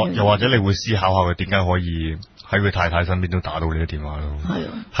又或者你會思考下佢點解可以喺佢太太身邊都打到你嘅電話咯？係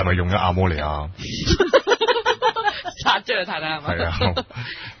啊，係咪用咗阿摩尼亞殺咗佢太太係咪？係啊，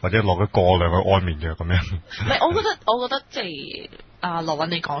或者落咗過量嘅安眠藥咁樣。唔係，我覺得即係阿羅韻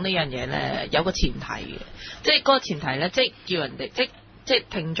你講呢樣嘢咧，有個前提嘅，即係嗰個前提咧，即係叫人哋即係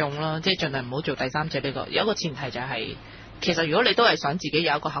聽眾啦，即係盡量唔好做第三者呢個。有一個前提就係，其實如果你都係想自己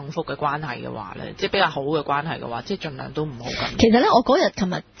有一個幸福嘅關係嘅話咧，即係比較好嘅關係嘅話，即係盡量都唔好咁。其實咧，我嗰日琴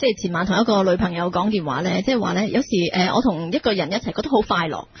日即係前晚同一個女朋友講電話咧，即係話咧，有時我同一個人一齊覺得好快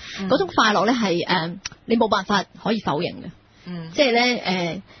樂，嗰種快樂咧係你冇辦法可以否認嘅。即係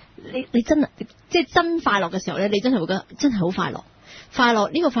咧你真係即係真快樂嘅時候咧，你真係會覺得真係好快樂。快樂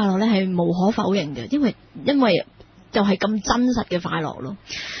呢個快樂咧係無可否認嘅，因為就係咁真實嘅快樂咯。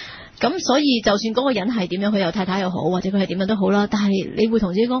咁所以就算嗰個人係點樣，佢有太太又好，或者佢係點樣都好啦，但係你會同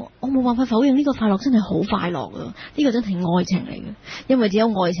自己講，我冇辦法否認呢個快樂真係好快樂啊！呢個真係愛情嚟嘅，因為只有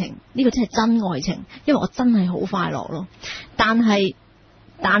愛情，呢個真係真愛情，因為我真係好快樂咯。但係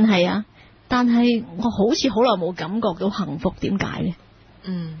我好似好耐冇感覺到幸福，點解呢？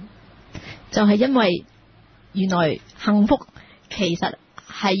就係因為原來幸福其實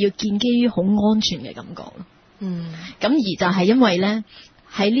係要建基於好安全嘅感覺咯。咁而就係因為呢。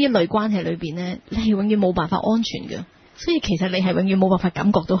喺呢一類關係裏邊呢，你係永遠冇辦法安全嘅，所以其實你係永遠冇辦法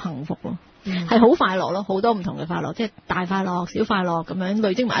感覺到幸福咯，係好快樂咯，好多唔同嘅快樂，即係大快樂、小快樂咁樣累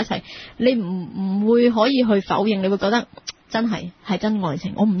積埋一齊，你唔會可以去否認，你會覺得真係真愛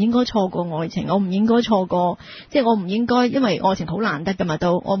情，我唔應該錯過愛情，我唔應該錯過，即係我唔應該，因為愛情好難得噶嘛，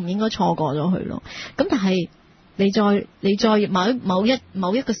我唔應該錯過咗佢咯。咁但係你再某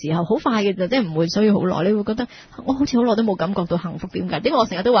一個時候，好快嘅就即係唔會需要好耐，你會覺得我好似好耐都冇感覺到幸福，點解？點解我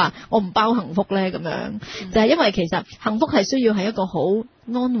成日都話我唔包幸福呢？咁樣就係因為其實幸福係需要喺一個好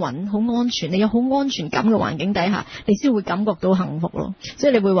安穩、好安全，你有好安全感嘅環境底下，你先會感覺到幸福咯。所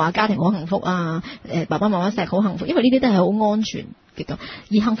以你會話家庭好幸福啊，爸爸媽媽錫好幸福，因為呢啲都係好安全嘅。而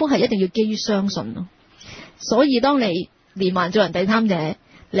幸福係一定要基於相信咯。所以當你連環做人第三者，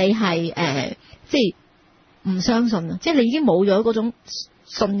你係即係唔相信啊！即係你已經冇咗嗰種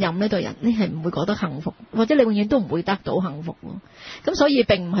信任呢對人，你係唔會覺得幸福，或者你永遠都唔會得到幸福。咁所以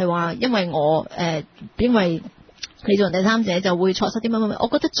並唔係話因為因為你做人第三者就會錯失啲乜乜乜。我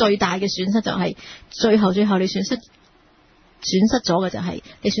覺得最大嘅損失就係最後你損失咗嘅就係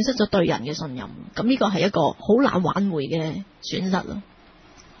你損失咗對人嘅信任。咁呢個係一個好難挽回嘅損失咯。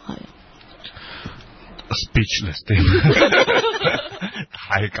係。Speechless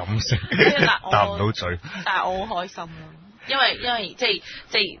太感性，答唔到嘴。但係我好開心咯，因為即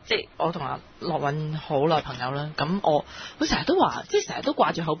係我同阿羅韻好耐朋友啦，咁佢成日都話，即係成日都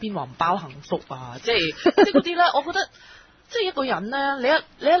掛住口邊話唔包幸福啊，即係嗰啲咧，我覺得。即係一個人咧，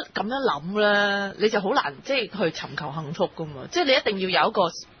你一咁樣諗咧，你就好難即係去尋求幸福噶嘛。即係你一定要有一個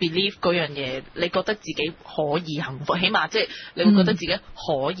belief 嗰樣嘢，你覺得自己可以幸福，起碼即係你會覺得自己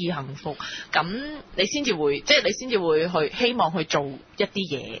可以幸福，咁你先至會去希望去做一啲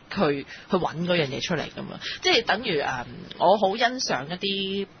嘢，去揾嗰樣嘢出嚟噶嘛。即係等於我好欣賞一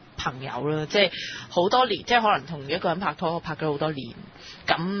啲朋友啦，即係好多年，即係可能同一個人拍拖拍咗好多年，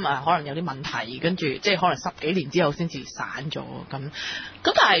咁可能有啲問題，跟住即係可能10幾年之後先至散咗咁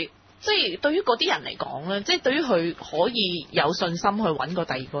但係即係對於嗰啲人嚟講咧，即係對於佢可以有信心去揾個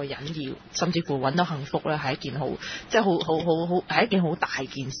第二個人，要甚至乎揾到幸福咧，係一件好即係好係一件好大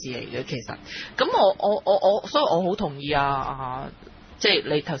件事嚟嘅。其實咁我所以我好同意即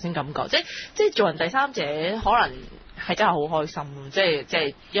係你頭先咁講，即係做人第三者可能。係真係好開心，即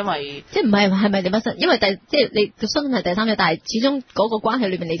係因為即係唔係咪點樣？因為即係你個身係第三者，但係始終嗰個關係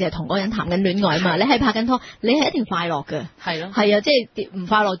裏面，你就係同嗰個人談緊戀愛嘛。你係拍緊拖，你係一定快樂嘅。係咯，係啊，即係唔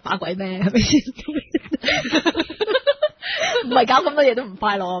快樂把鬼咩？係咪先？唔係搞咁多嘢都唔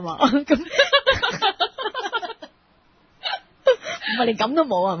快樂啊嘛？咁唔係連咁都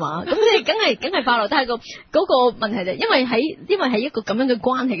冇係嘛？咁你梗係快樂，但係嗰個問題就因為喺一個咁樣嘅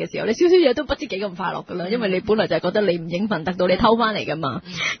關係嘅時候，你少少嘢都不知幾咁快樂噶啦，因為你本來就係覺得你唔應份得到你偷翻嚟噶嘛，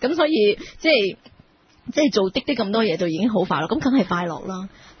咁所以即係做啲咁多嘢就已經好快樂，咁梗係快樂啦，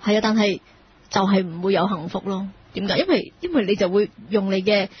係啊，但係就係唔會有幸福咯。點解？因為你就會用你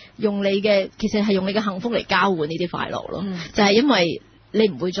嘅其實係用你嘅幸福嚟交換呢啲快樂咯，就係因為你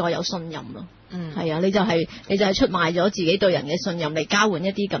唔會再有信任咯。係啊，你就係出賣咗自己對人嘅信任嚟交換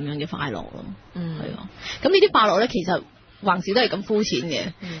一啲咁樣嘅快樂咯。係啊，咁呢啲快樂咧，其實橫掂都係咁膚淺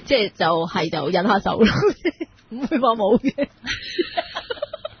嘅，即係就忍下手咯，唔會話冇嘅。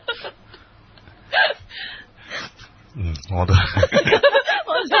我都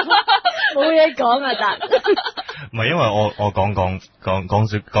冇嘢講啊，但唔係因為我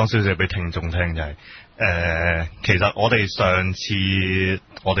講少少俾聽眾聽就係。其實我哋上次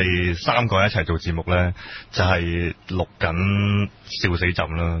我哋三個一齊做節目咧，就係錄緊笑死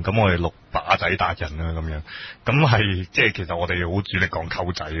朕啦。咁我哋錄把仔達人啦，咁樣咁係即係其實我哋好主力講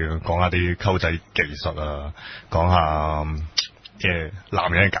溝仔啊，講下啲溝仔技術啊，講下即係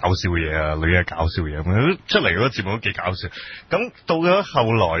男人嘅搞笑嘢啊，女人嘅搞笑嘢咁出嚟嗰個節目都幾搞笑。咁到咗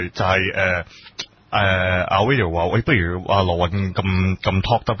後來就係阿 Will 話喂，不如阿羅韻咁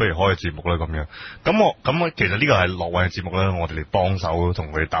talk 得，不如開個節目啦咁樣。咁其實呢個係羅韻嘅節目啦，我哋嚟幫手同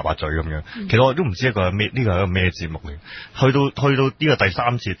佢打把嘴咁樣。其實我都唔知呢個係一個咩節目嚟。去到呢個第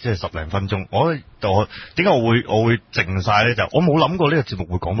三節，即係10零分鐘，我點解我會靜晒咧？就我冇諗過呢個節目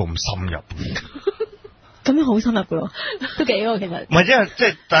會講到咁深入。咁樣好深入噶咯，都幾喎其實。唔係即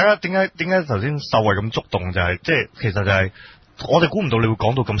係大家點解頭先受惠咁觸動就係即係其實就係。我哋估唔到你會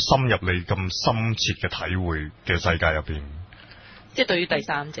講到咁深入，你咁深切嘅體會嘅世界入邊。即係對於第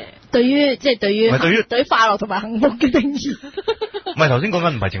三者，對於快樂同埋幸福嘅定義。唔係頭先講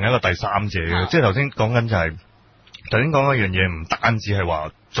緊唔係淨係一個第三者嘅，即係頭先講緊就係頭先講一樣嘢，唔單止係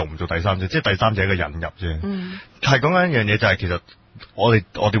話做唔做第三者，即係第三者嘅引入啫。係講緊一樣嘢就係其實我哋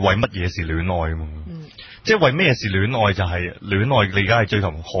為乜嘢是戀愛啊嘛？即係為咩事戀愛就係戀愛，你而家係追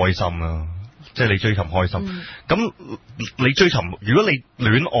求開心啦。即係你追尋開心，咁你追尋，如果你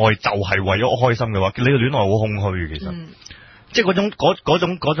戀愛就係為咗開心嘅話，你嘅戀愛好空虛嘅，其實，即係嗰種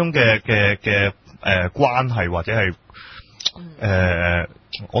嘅關係或者係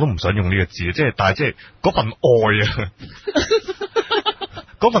我都唔想用呢個字，即係但係即係嗰份愛啊，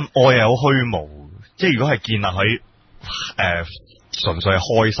嗰份愛係好虛無，即係如果係建立喺純粹係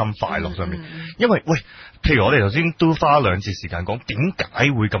開心快樂上面，因為喂。譬如我哋頭先都花2次時間講點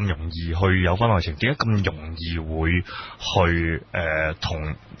解會咁容易去有婚外情，點解咁容易會去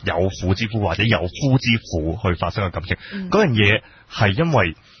同有婦之夫或者有夫之婦去發生嘅感情，嗰樣嘢係因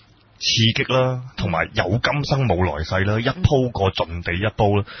為刺激啦，同埋有今生冇來世啦，一鋪過盡地一煲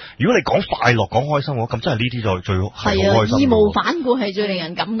啦。如果你講快樂講開心嘅話，咁真係呢啲就最係好開心。義無反顧係最令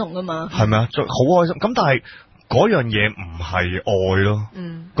人感動噶嘛。係咪啊？最好開心。咁但係。嗰樣嘢唔係愛咯，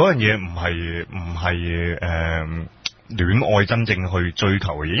嗰樣嘢唔係戀愛真正去追求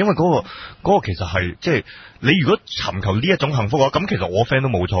嘅嘢，因為嗰個其實係即係你如果尋求呢一種幸福嘅話，咁其實我 friend 都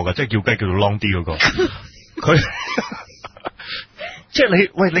冇錯㗎，即係叫雞叫做 long 啲嗰個，佢即係你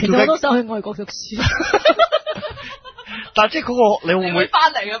叫雞，我都想去外國讀書。但係即係嗰個你會唔會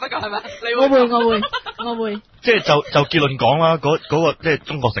翻嚟嘅？不過係咪？我會。即係就結論講啦，嗰個即係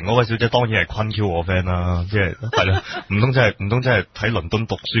中國城嗰位小姐，當然係坤 Q 我 friend 啦，即係係啦，唔通真係喺倫敦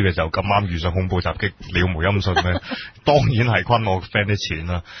讀書嘅時候咁啱遇上恐怖襲擊，了無音訊咩？當然係坤我 friend 啲錢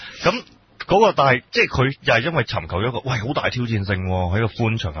啦，咁。但係即係佢又係因為尋求咗一個好大挑戰性喺個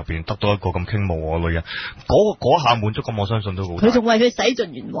歡場入邊得到一個咁傾慕我嘅女人，嗰下滿足感我相信都好大。佢仲為佢使盡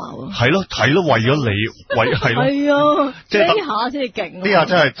鉛華喎。係咯，為咗你，係咯。係啊，即係呢下真係勁。呢下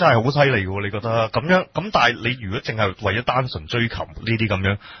真係好犀利嘅，你覺得咁樣咁？但係你如果淨係為咗單純追求呢啲咁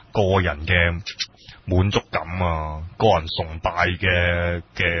樣個人嘅滿足感啊，個人崇拜嘅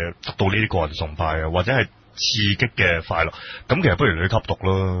得到呢啲個人崇拜啊，或者係刺激嘅快樂，咁其實不如你吸毒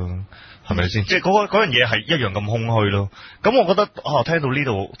咯。係咪先？即係嗰樣嘢係一樣咁空虛咯。咁我覺得聽到呢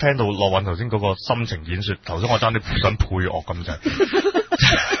度，聽到羅韻頭先嗰個心情演說，頭先我爭啲想配樂咁滯。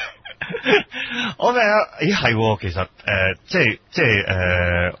我咩啊？咦係喎，其實即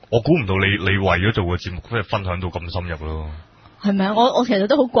係我估唔到你為咗做個節目，即係分享到咁深入咯。係咪啊？我其實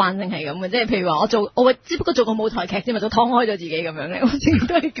都好慣性係咁嘅，即係譬如話我會只不過做個舞台劇啫嘛，就劏開咗自己咁樣咧，我成日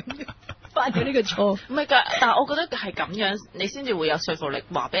都係咁樣犯咗呢個錯。唔係㗎，但係我覺得係咁樣，你先至會有說服力，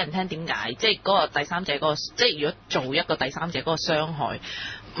話俾人聽點解，即係嗰個第三者嗰個，即係如果做一個第三者嗰個傷害。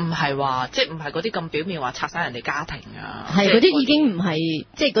唔係話，即係唔係嗰啲咁表面話拆散人哋家庭啊，係嗰啲已經唔係，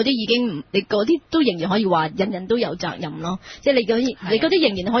即係嗰啲已經唔，你嗰啲都仍然可以話人人都有責任咯。即係你嗰啲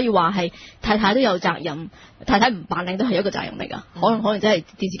仍然可以話係太太都有責任，太太唔扮靚都係一個責任嚟㗎。可能真係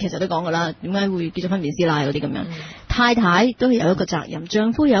電視劇實都講㗎啦，點解會結咗婚變師奶嗰啲咁樣？太太都有一個責任，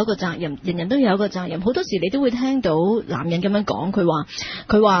丈夫有一個責任，人人都有一個責任。好多時你都會聽到男人咁樣講，佢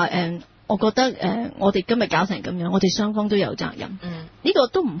話我覺得我哋今日搞成咁樣，我哋雙方都有責任。呢個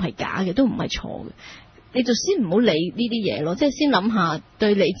都唔係假嘅，都唔係錯嘅。你就先唔好理呢啲嘢咯，即係先諗下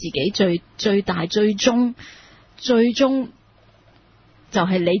對你自己最大最終就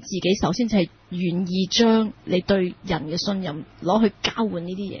係你自己首先就係願意將你對人嘅信任攞去交換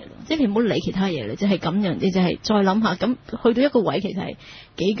呢啲嘢咯。即係你唔好理其他嘢，你就係咁樣，你就係再諗下，咁去到一個位其實係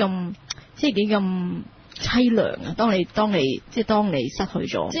幾咁凄涼啊！當你失去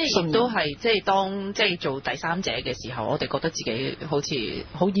咗，即係亦都係，即係當即係做第三者嘅時候，我哋覺得自己好似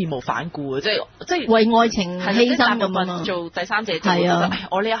好義無反顧啊！即係為愛情犧牲咁啊！做第三者就會覺得，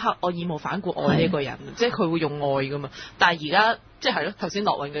我呢一刻我義無反顧愛呢個人，即係佢會用愛噶嘛。但係而家即係咯，頭先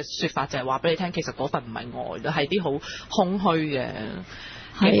樂韻嘅説法就係話俾你聽，其實嗰份唔係愛咯，係啲好空虛嘅。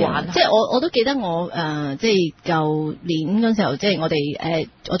係啊，即係我都記得我即係舊年嗰時候，即係我哋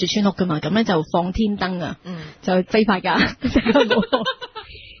我住村屋噶嘛，咁咧就放天燈啊，就非法㗎，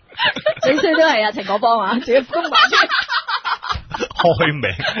最衰都係阿陳果幫啊，仲要公埋出開名，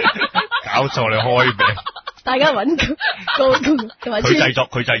搞錯你開名，大家揾佢同埋佢製作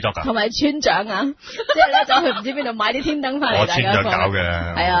㗎，同埋村長啊，即係咧走去唔知邊度買啲天燈翻嚟，村長搞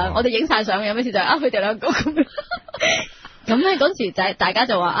嘅，係啊，我哋影晒相，有咩事就佢哋兩個咁樣。咁咧嗰時就係大家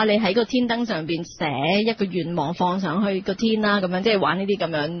就話你喺個天燈上邊寫一個願望放上去個天啦，咁樣即係玩呢啲咁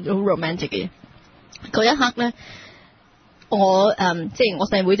樣好 romantic 嘅嘢。嗰一刻咧，我即係我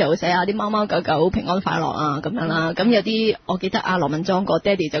細妹就會寫下啲貓貓狗狗平安快樂啊咁樣啦。咁有啲我記得阿羅文莊個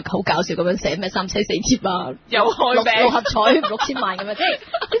爹哋就好搞笑咁樣寫咩3妻4妾啊，又開名六合彩6000萬咁樣，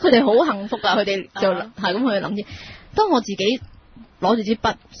即係佢哋好幸福啊！佢哋就係咁去諗住。當我自己攞住支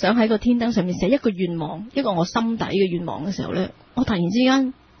筆想喺個天燈上面寫一個願望，一個我心底嘅願望嘅時候咧，我突然之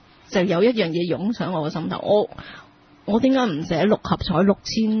間就有一樣嘢湧上我個心頭，我點解唔寫6合彩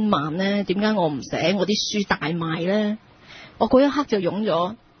6000萬咧？點解我唔寫我啲書大賣咧？我嗰一刻就湧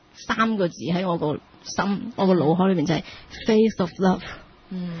咗3個字喺我個心，我個腦海裏面就係 Faith of Love。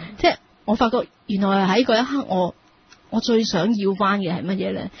即係我發覺原來喺嗰一刻我最想要翻嘅係乜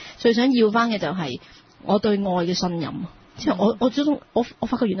嘢咧？最想要翻嘅就係我對愛嘅信任。即係我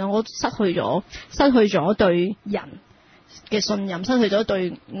發覺原來我失去咗對人嘅信任，失去咗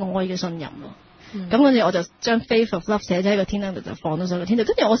對愛嘅信任咯。咁跟住我就將 Faith of Love 寫咗喺個天燈度，就放咗上個天度。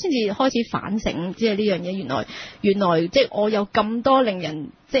跟住我先至開始反省，即係呢樣嘢原來即係我有咁多令人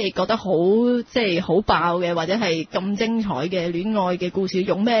即係覺得好爆嘅，或者係咁精彩嘅戀愛嘅故事，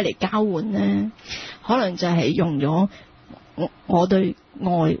用咩嚟交換呢？可能就係用咗我對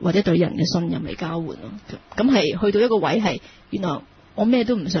愛或者對人嘅信任嚟交換咯，咁係去到一個位係原來我咩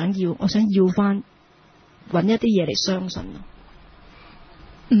都唔想要，我想要翻揾一啲嘢嚟相信咯。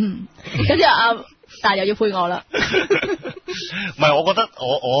跟住但係又要配我啦。唔係，我覺得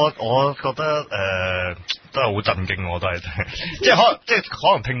都係好震驚，我都係即係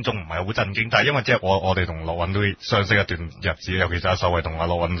可能聽眾唔係好震驚，但係因為即係我哋同樂韻都相識一段日子，尤其是阿秀慧同阿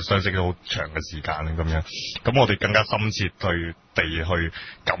樂韻相識咗好長嘅時間咁樣，咁我哋更加深切地去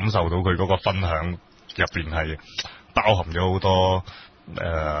感受到佢嗰個分享入邊係包含咗好多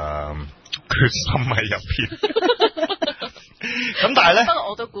決心喺入邊。咁但係咧，不過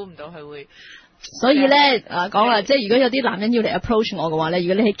我都估唔到佢會。所以咧講啦，即係如果有啲男人要嚟 approach 我嘅話咧，如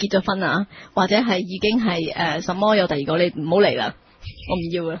果你係結咗婚啊，或者係已經係什麼有第二個，你唔好嚟啦，我唔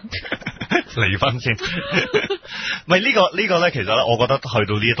要啦。離婚先。唔係呢個咧，其實咧，我覺得去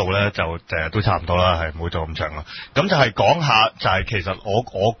到呢度咧就都差唔多啦，係唔好做咁長啦。咁就係講下，就係其實我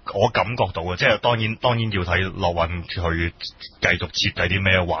感覺到嘅，即係當然要睇樂韻去繼續設計啲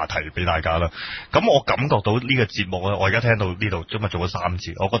咩話題俾大家啦。咁我感覺到呢個節目咧，我而家聽到呢度今日做咗3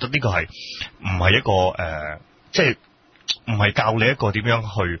次，我覺得呢個係唔係一個即係唔係教你一個點樣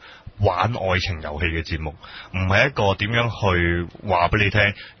去玩愛情遊戲嘅節目，唔係一個點樣去話俾你聽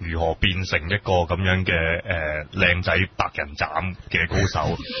如何變成一個咁樣嘅靚仔白人斬嘅高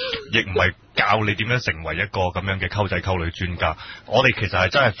手，亦唔係教你點樣成為一個咁樣嘅溝仔溝女專家。我哋其實係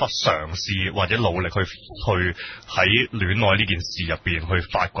真係嘗試或者努力去喺戀愛呢件事入邊去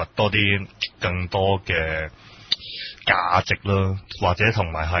發掘多啲更多嘅價值啦，或者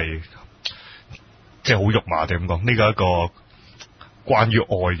同埋係即係好肉麻地咁講，呢個係一個關於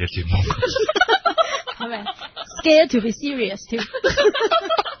愛嘅節目，係咪 ？Scared to be serious 添。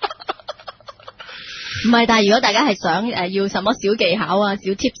唔係，但係如果大家係想要什麼小技巧啊、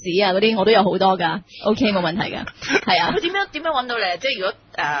小 tips 啊嗰啲，我都有好多㗎。OK， 冇問題㗎。係啊。咁點樣揾到你？即係如果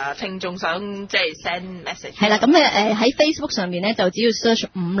聽眾想即係 send message。係啦，咁喺 Facebook 上面咧，就只要 search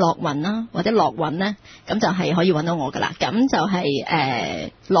伍樂雲啦，或者樂雲咧，咁就係可以揾到我㗎啦。咁就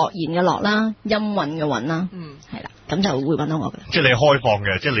係樂言嘅樂啦，音韻嘅韻啦。係啦，咁就會揾到我㗎。即係你開放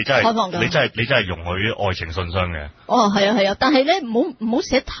嘅，即係你真係開放㗎。你真係容許愛情信箱嘅。哦，係啊，但係咧唔好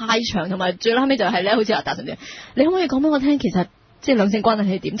寫太長，同埋最後尾就係咧，好似阿達神啲，你可唔可以講俾我聽，其實即係兩性關係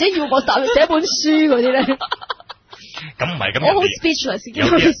係點？即係要我寫本書嗰啲咧。咁唔係咁，我好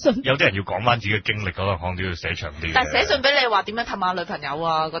speechless。有啲人要講翻自己嘅經歷，可能都要寫長啲。但係寫信俾你話點樣氹下女朋友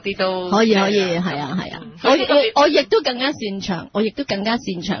啊，嗰啲都可以，係啊。我亦都更加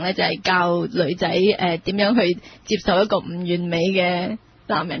擅長咧，就係教女仔點樣去接受一個唔完美嘅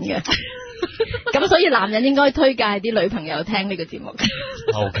男人嘅。咁所以男人應該推介啲女朋友聽呢個節目。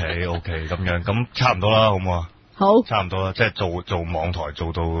OK， 咁樣咁差唔多啦，好唔好啊？好，差唔多啦，即係做網台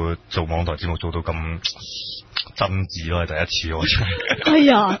做網台節目做到咁真摯咯，係第一次我真係。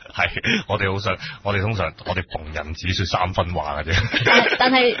係啊，係我哋通常逢人只說三分話嘅啫。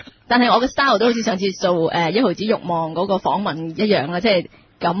但係我嘅 style 都好似上次做一毫子慾望嗰個訪問一樣啦，即係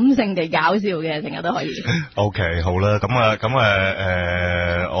感性地搞笑嘅，成日都可以。OK， 好啦，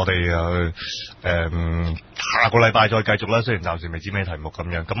我哋下個禮拜再繼續啦。雖然暫時未知咩題目咁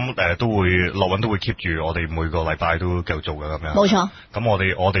樣，咁樂韻都會 keep 住我哋每個禮拜都繼續做嘅咁樣。冇錯。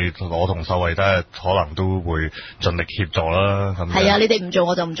咁我同秀慧都係可能都會盡力協助啦。咁係啊，你哋唔做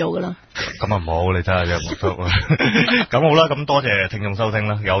我就唔做噶啦。咁啊唔好，你睇下有冇得。咁好啦，咁多謝聽眾收聽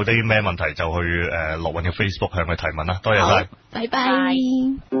啦。有啲咩問題就去樂韻嘅 Facebook 向佢提問啦。多謝晒。拜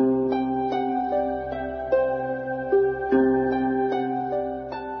拜。